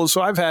horrible.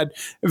 So I've had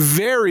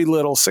very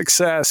little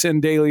success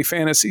in daily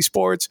fantasy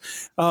sports.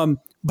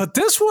 But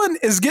this one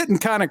is getting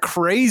kind of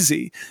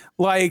crazy.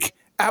 Like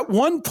at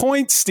one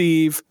point,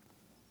 Steve,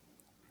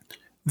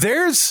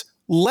 there's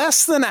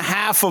less than a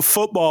half of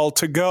football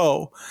to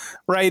go,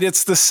 right?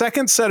 It's the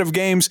second set of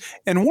games,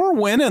 and we're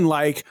winning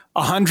like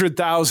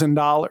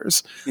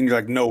 $100,000. And you're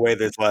like, no way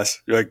there's less.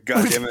 You're like,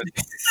 God damn it.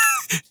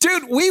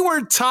 Dude, we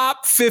were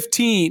top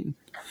 15,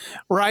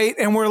 right?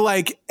 And we're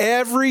like,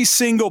 every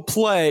single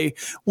play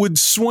would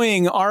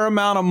swing our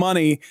amount of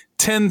money,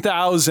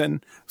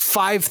 $10,000,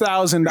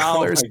 $5,000.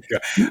 Oh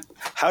my God.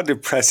 How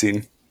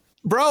depressing.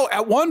 Bro,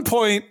 at one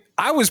point,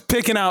 I was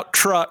picking out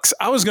trucks.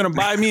 I was going to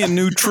buy me a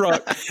new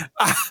truck.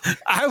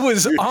 I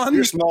was on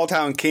your small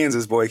town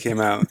Kansas boy came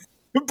out.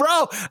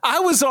 Bro, I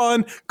was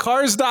on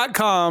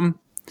cars.com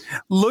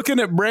looking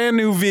at brand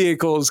new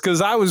vehicles because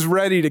I was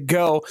ready to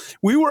go.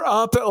 We were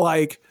up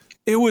at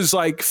it was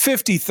like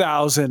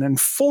 $50,000 and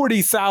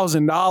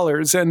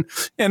 $40,000.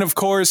 And of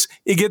course,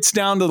 it gets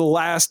down to the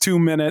last 2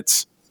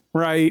 minutes,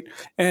 right?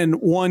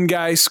 And one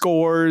guy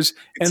scores,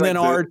 It's and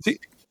like then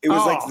It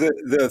was like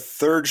the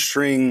third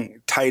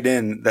string tight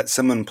end that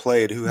someone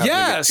played who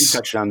had 2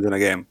 touchdowns in a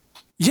game.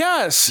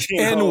 Yes.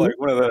 Like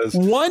one of those.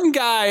 One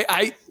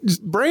guy,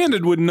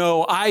 Brandon would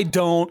know, I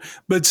don't,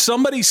 but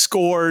somebody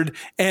scored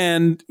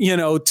and,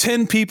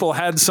 10 people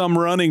had some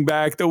running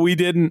back that we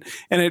didn't,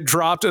 and it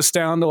dropped us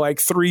down to like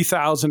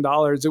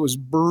 $3,000. It was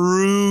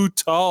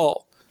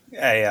brutal.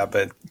 Yeah,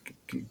 but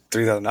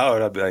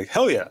 $3,000, I'd be like,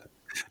 hell yeah.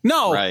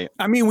 No, right.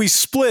 I mean, we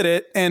split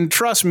it, and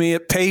trust me,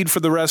 it paid for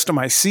the rest of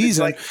my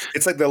season.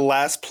 It's like the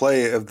last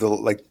play of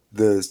the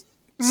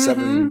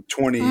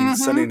 7:20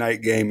 Sunday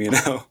night game,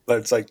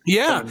 That's like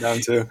coming down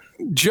to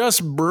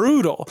just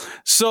brutal.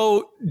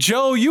 So,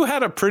 Joe, you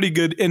had a pretty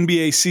good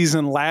NBA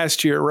season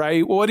last year,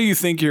 right? What do you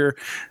think? Your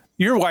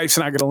wife's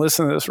not going to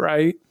listen to this,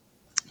 right?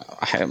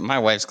 My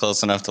wife's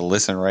close enough to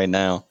listen right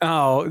now.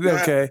 Oh,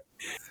 okay.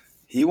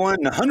 He won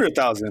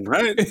 100,000,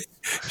 right?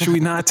 Should we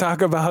not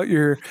talk about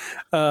your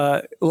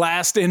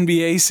last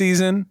NBA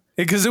season?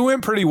 Because it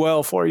went pretty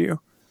well for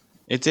you.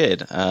 It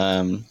did.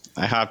 I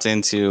hopped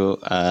into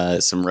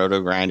some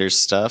Roto Grinders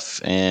stuff,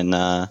 and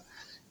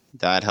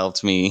that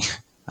helped me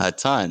a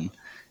ton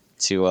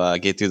to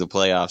get through the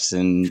playoffs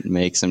and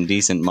make some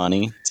decent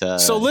money.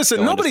 So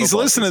listen, nobody's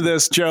listening to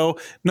this, Joe.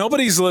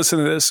 Nobody's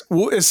listening to this.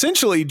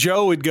 Essentially,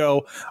 Joe would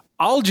go,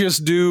 I'll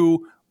just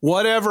do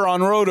whatever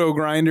on Roto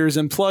Grinders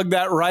and plug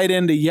that right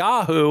into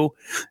Yahoo,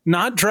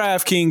 not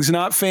DraftKings,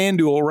 not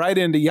FanDuel, right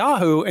into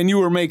Yahoo, and you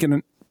were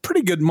making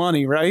pretty good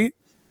money, right?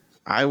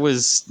 I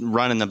was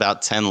running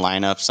about 10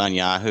 lineups on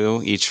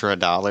Yahoo, each for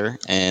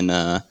 $1, and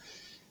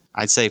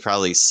I'd say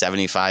probably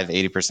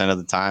 75-80% of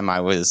the time I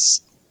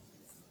was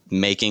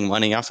making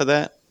money off of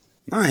that.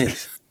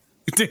 Nice.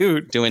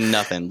 Dude. Doing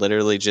nothing,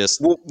 literally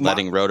just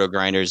letting Roto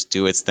Grinders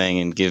do its thing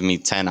and give me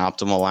 10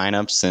 optimal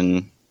lineups,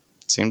 and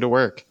it seemed to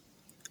work.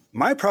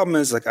 My problem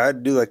is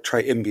I'd do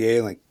try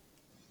NBA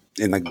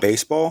in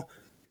baseball,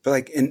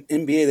 but in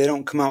NBA they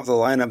don't come out with the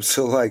lineups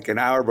till an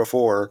hour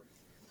before,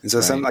 and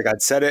so something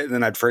I'd set it and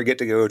then I'd forget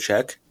to go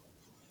check,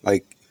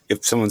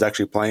 if someone's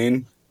actually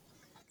playing,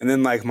 and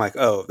then I'm like,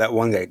 oh, that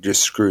one guy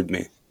just screwed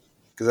me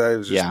because I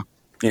was just,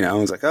 I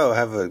was like, oh, I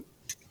have a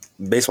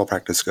baseball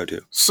practice to go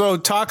to. So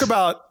talk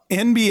about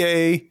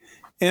NBA,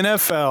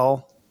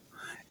 NFL,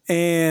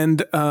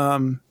 and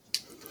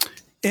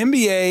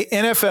NBA,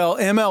 NFL,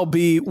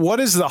 MLB,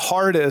 what is the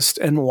hardest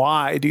and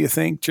why, do you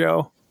think,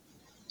 Joe?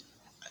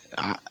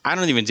 I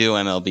don't even do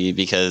MLB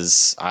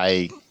because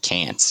I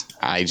can't.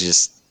 I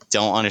just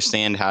don't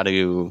understand how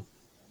to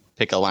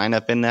pick a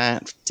lineup in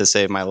that to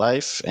save my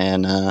life.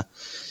 And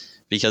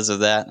because of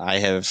that, I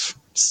have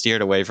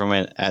steered away from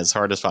it as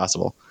hard as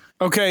possible.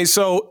 Okay,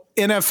 so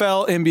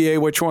NFL,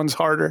 NBA, which one's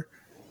harder?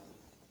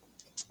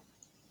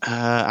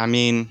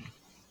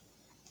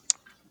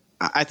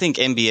 I think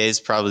NBA is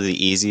probably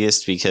the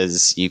easiest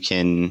because you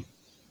can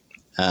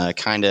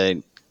kind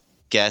of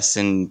guess,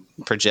 and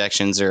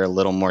projections are a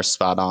little more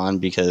spot on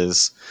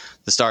because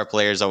the star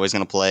player is always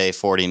going to play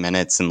 40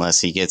 minutes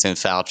unless he gets in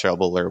foul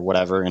trouble or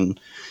whatever. And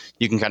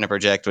you can kind of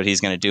project what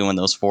he's going to do in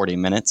those 40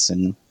 minutes.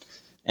 And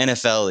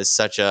NFL is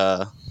such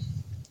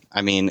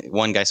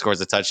one guy scores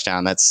a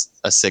touchdown, that's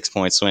a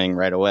 6-point swing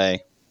right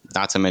away,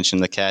 not to mention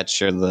the catch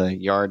or the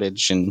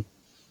yardage. And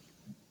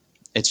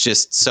it's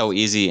just so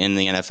easy in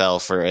the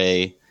NFL for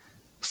a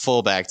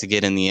fullback to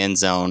get in the end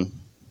zone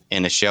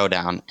in a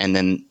showdown, and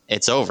then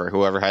it's over.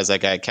 Whoever has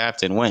that guy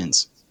captain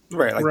wins.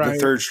 Right, the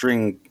third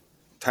string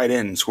tight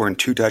end scoring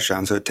 2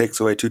 touchdowns, so it takes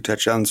away 2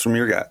 touchdowns from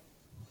your guy.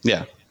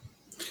 Yeah.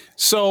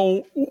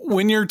 So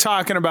when you're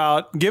talking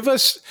about, give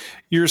us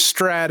your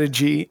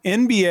strategy.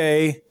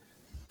 NBA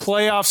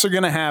playoffs are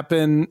going to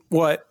happen,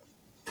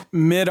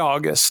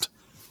 mid-August?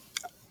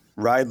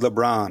 Ride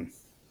LeBron.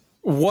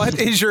 What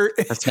is your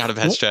That's not a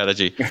bad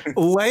strategy.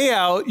 lay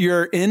out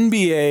your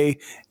NBA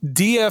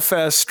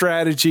DFS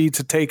strategy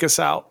to take us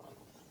out?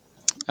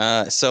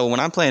 So when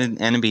I'm playing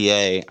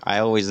NBA, I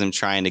always am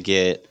trying to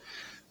get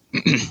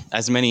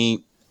as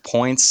many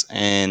points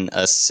and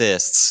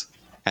assists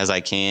as I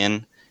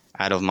can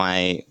out of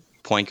my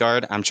point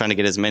guard. I'm trying to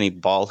get as many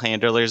ball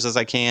handlers as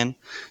I can.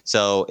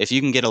 So if you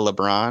can get a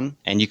LeBron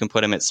and you can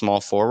put him at small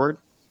forward,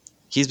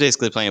 he's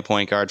basically playing a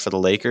point guard for the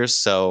Lakers.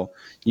 So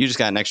you just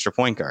got an extra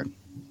point guard.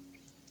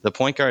 The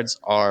point guards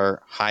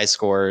are high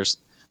scorers.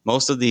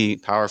 Most of the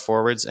power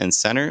forwards and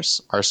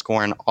centers are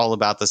scoring all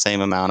about the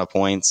same amount of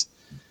points.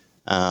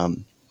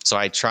 So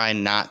I try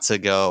not to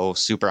go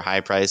super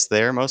high price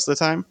there most of the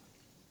time.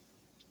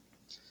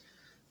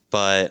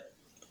 But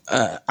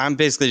I'm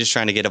basically just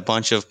trying to get a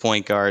bunch of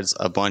point guards,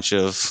 a bunch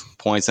of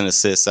points and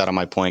assists out of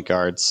my point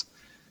guards.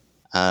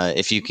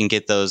 If you can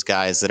get those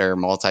guys that are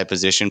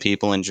multi-position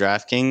people in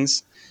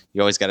DraftKings,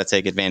 you always got to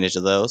take advantage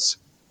of those.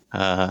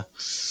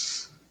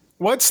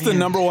 What's the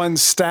number one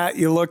stat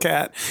you look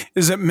at?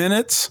 Is it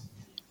minutes?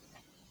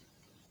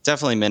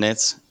 Definitely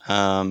minutes.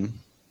 The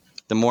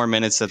more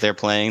minutes that they're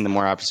playing, the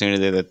more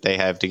opportunity that they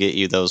have to get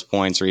you those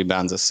points,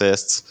 rebounds,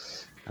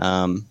 assists.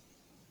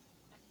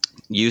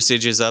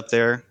 Usage is up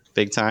there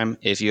big time.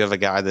 If you have a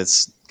guy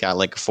that's got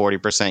like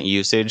 40%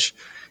 usage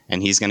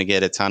and he's going to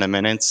get a ton of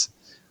minutes,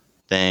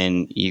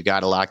 then you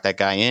got to lock that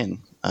guy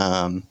in.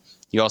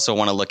 You also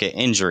want to look at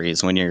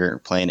injuries when you're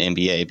playing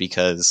NBA,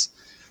 because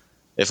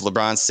if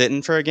LeBron's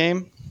sitting for a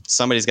game,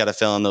 somebody's got to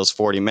fill in those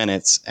 40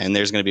 minutes, and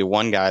there's going to be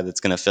one guy that's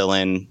going to fill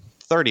in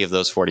 30 of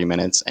those 40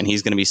 minutes, and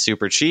he's going to be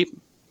super cheap.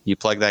 You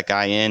plug that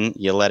guy in,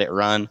 you let it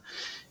run.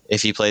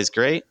 If he plays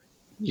great,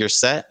 you're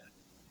set.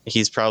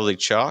 He's probably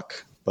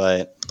chalk,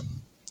 but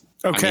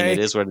Okay. I mean, it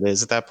is what it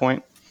is at that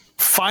point.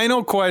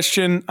 Final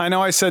question. I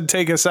know I said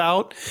take us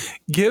out.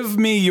 Give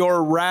me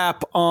your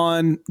wrap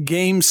on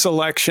game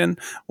selection.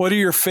 What are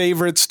your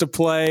favorites to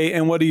play,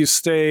 and what do you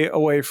stay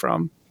away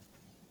from?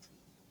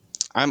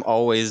 I'm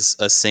always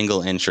a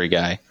single entry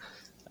guy.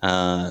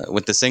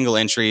 With the single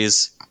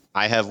entries,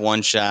 I have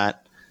one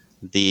shot.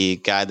 The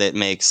guy that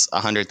makes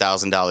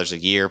 $100,000 a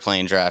year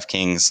playing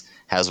DraftKings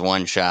has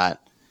one shot.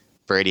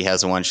 Brady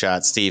has one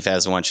shot. Steve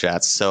has one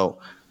shot. So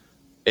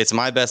it's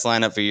my best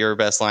lineup for your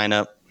best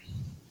lineup.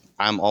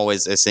 I'm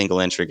always a single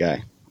entry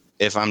guy.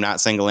 If I'm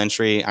not single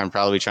entry, I'm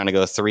probably trying to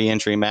go 3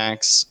 entry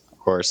max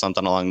or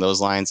something along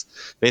those lines.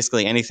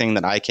 Basically anything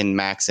that I can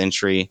max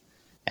entry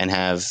and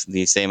have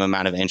the same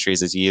amount of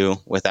entries as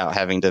you without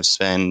having to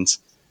spend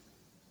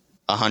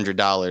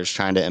 $100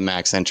 trying to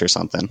max enter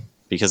something,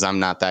 because I'm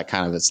not that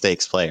kind of a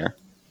stakes player.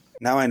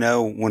 Now I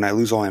know when I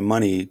lose all my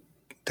money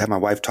to have my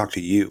wife talk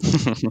to you.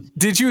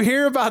 Did you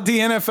hear about the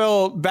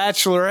NFL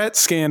Bachelorette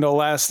scandal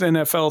last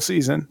NFL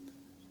season?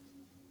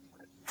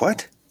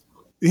 What?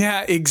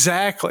 Yeah,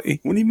 exactly.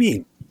 What do you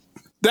mean?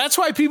 That's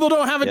why people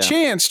don't have a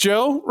chance,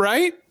 Joe,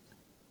 right?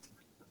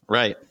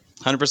 Right.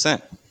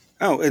 100%.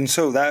 Oh, and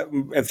so that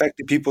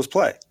affected people's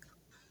play.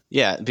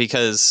 Yeah,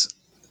 because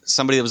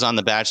somebody that was on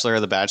The Bachelor or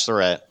The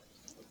Bachelorette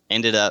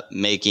ended up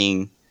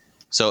making,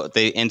 so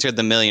they entered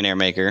the Millionaire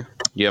Maker.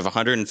 You have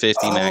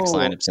 150 max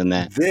lineups in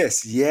that.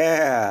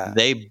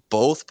 They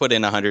both put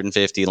in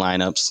 150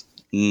 lineups.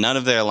 None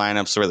of their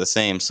lineups were the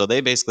same. So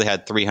they basically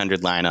had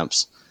 300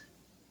 lineups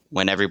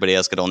when everybody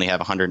else could only have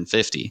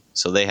 150.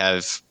 So they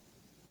have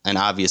an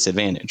obvious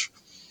advantage.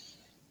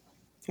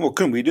 Well,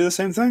 couldn't we do the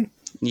same thing?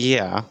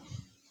 Yeah,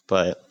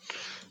 but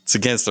it's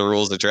against the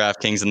rules of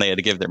DraftKings, and they had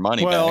to give their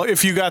money back. Well,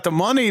 if you got the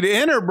money to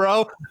enter,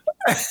 bro.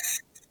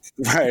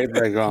 Right,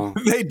 like,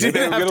 they did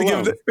have to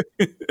give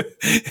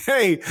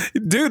hey,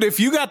 dude, if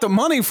you got the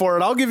money for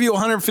it, I'll give you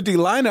 150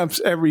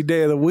 lineups every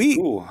day of the week.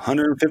 Ooh,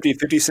 150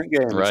 50-cent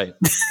games. Right.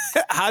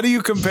 How do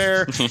you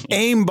compare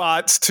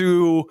aimbots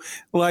to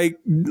like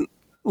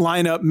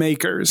lineup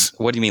makers?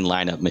 What do you mean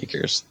lineup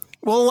makers?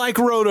 Well, like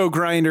roto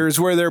grinders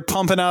where they're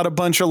pumping out a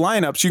bunch of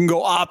lineups. You can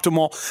go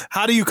optimal.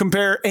 How do you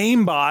compare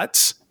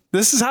aimbots?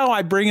 This is how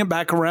I bring it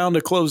back around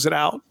to close it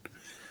out.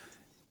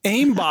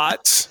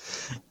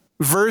 Aimbots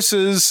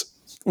versus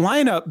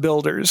lineup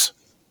builders.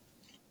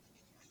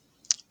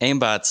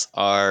 Aimbots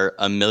are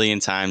a million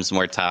times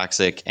more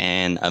toxic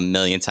and a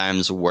million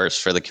times worse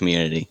for the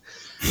community.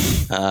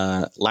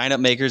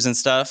 Lineup makers and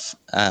stuff,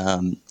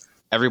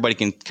 everybody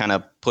can kind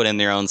of put in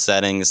their own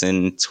settings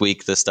and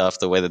tweak the stuff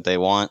the way that they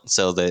want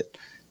so that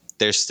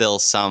there's still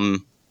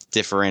some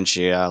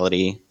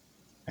differentiality,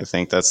 I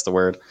think that's the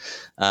word,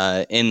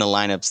 in the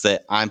lineups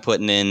that I'm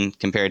putting in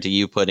compared to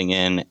you putting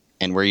in,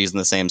 and we're using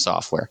the same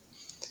software.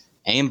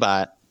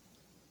 Aimbot,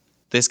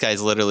 this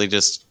guy's literally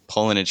just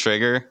pulling a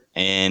trigger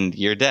and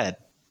you're dead.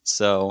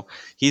 So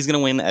he's going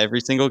to win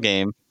every single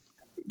game.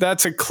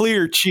 That's a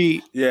clear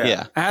cheat.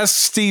 Yeah. Ask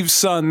Steve's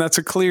son. That's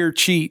a clear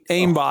cheat.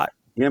 Aimbot.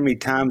 You know how many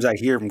times I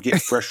hear him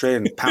get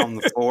frustrated and pound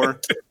the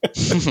floor?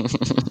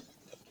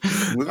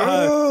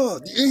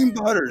 The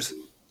aimbotters.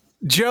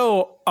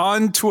 Joe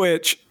on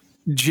Twitch,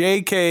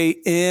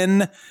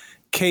 JKNKC,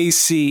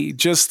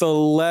 just the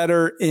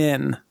letter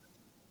N.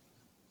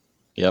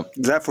 Yep.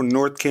 Is that for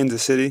North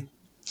Kansas City?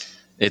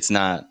 It's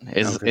not.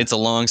 Okay. It's a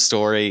long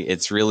story.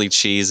 It's really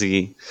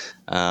cheesy.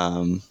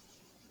 I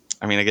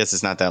mean, I guess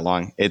it's not that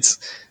long.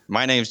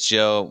 My name's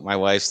Joe. My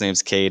wife's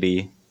name's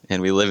Katie,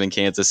 and we live in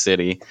Kansas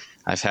City.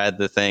 I've had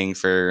the thing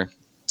for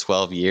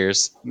 12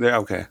 years. Yeah,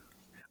 okay.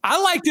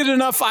 I liked it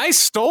enough. I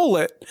stole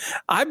it.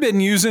 I've been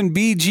using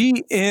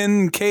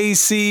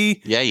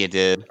BGNKC Yeah, you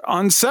did.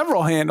 on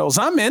several handles.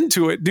 I'm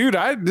into it, dude.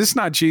 This is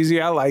not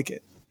cheesy. I like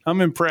it. I'm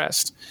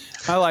impressed.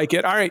 I like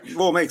it. All right.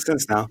 Well, it makes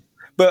sense now.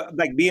 But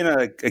like being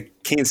a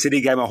Kansas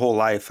City guy my whole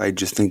life, I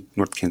just think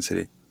North Kansas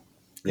City.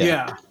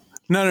 Yeah.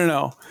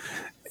 No.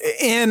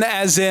 N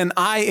as in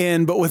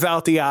I-N, but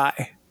without the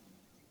I.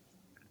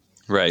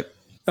 Right.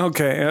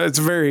 Okay.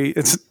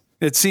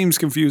 It seems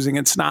confusing.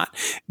 It's not.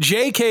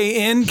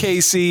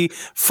 JKNKC,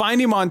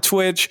 find him on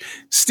Twitch.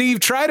 Steve,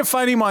 try to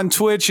find him on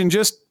Twitch and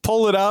just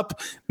pull it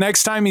up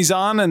next time he's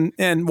on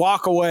and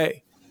walk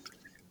away.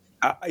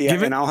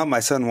 And I'll have my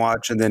son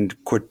watch and then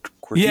quit.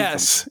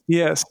 Yes.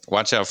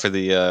 Watch out for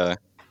the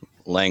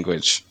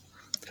language,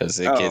 because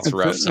it gets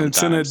rough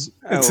sometimes.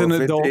 It's an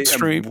adult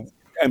stream.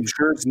 I'm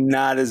sure it's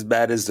not as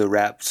bad as the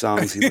rap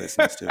songs he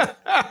listens to.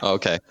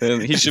 Okay.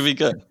 Then he should be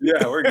good.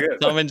 Yeah, we're good.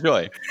 Some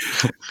enjoy.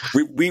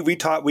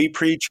 We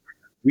preach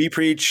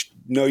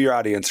know your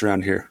audience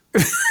around here.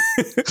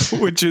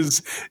 Which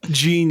is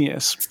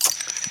genius.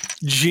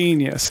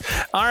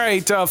 All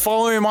right.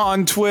 Follow him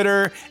on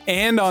Twitter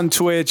and on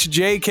Twitch,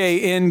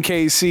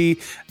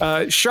 JKNKC,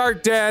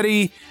 Shark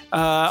Daddy.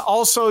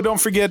 Also, don't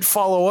forget,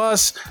 follow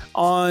us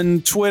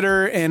on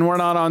Twitter, and we're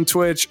not on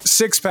Twitch.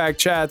 Six Pack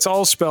Chats,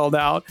 all spelled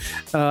out.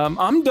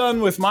 I'm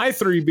done with my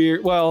 3 beer.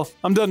 Well,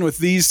 I'm done with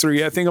these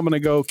 3. I think I'm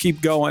going to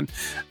keep going.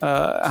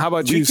 How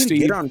about you, Steve? We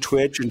can get on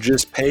Twitch and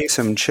just pay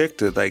some chick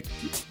to, like,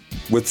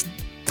 with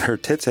her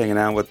tits hanging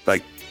out with,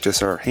 like,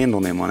 just our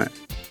handle name on it.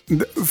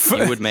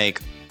 You would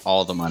make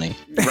all the money.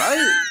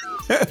 Right?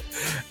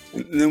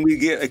 And then we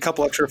get a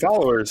couple extra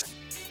followers.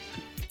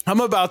 I'm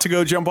about to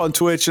go jump on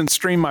Twitch and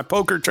stream my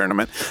poker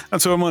tournament.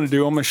 That's what I'm going to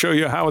do. I'm going to show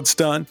you how it's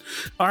done.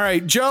 All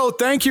right, Joe,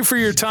 thank you for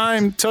your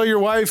time. Tell your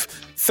wife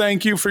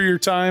thank you for your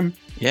time.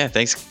 Yeah,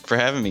 thanks for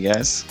having me,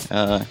 guys.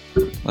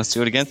 Let's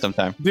do it again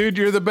sometime. Dude,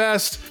 you're the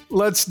best.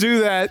 Let's do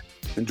that.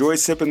 Enjoy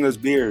sipping those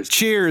beers.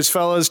 Cheers,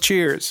 fellas.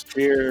 Cheers.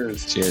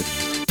 Cheers.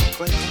 Cheers.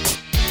 Clink.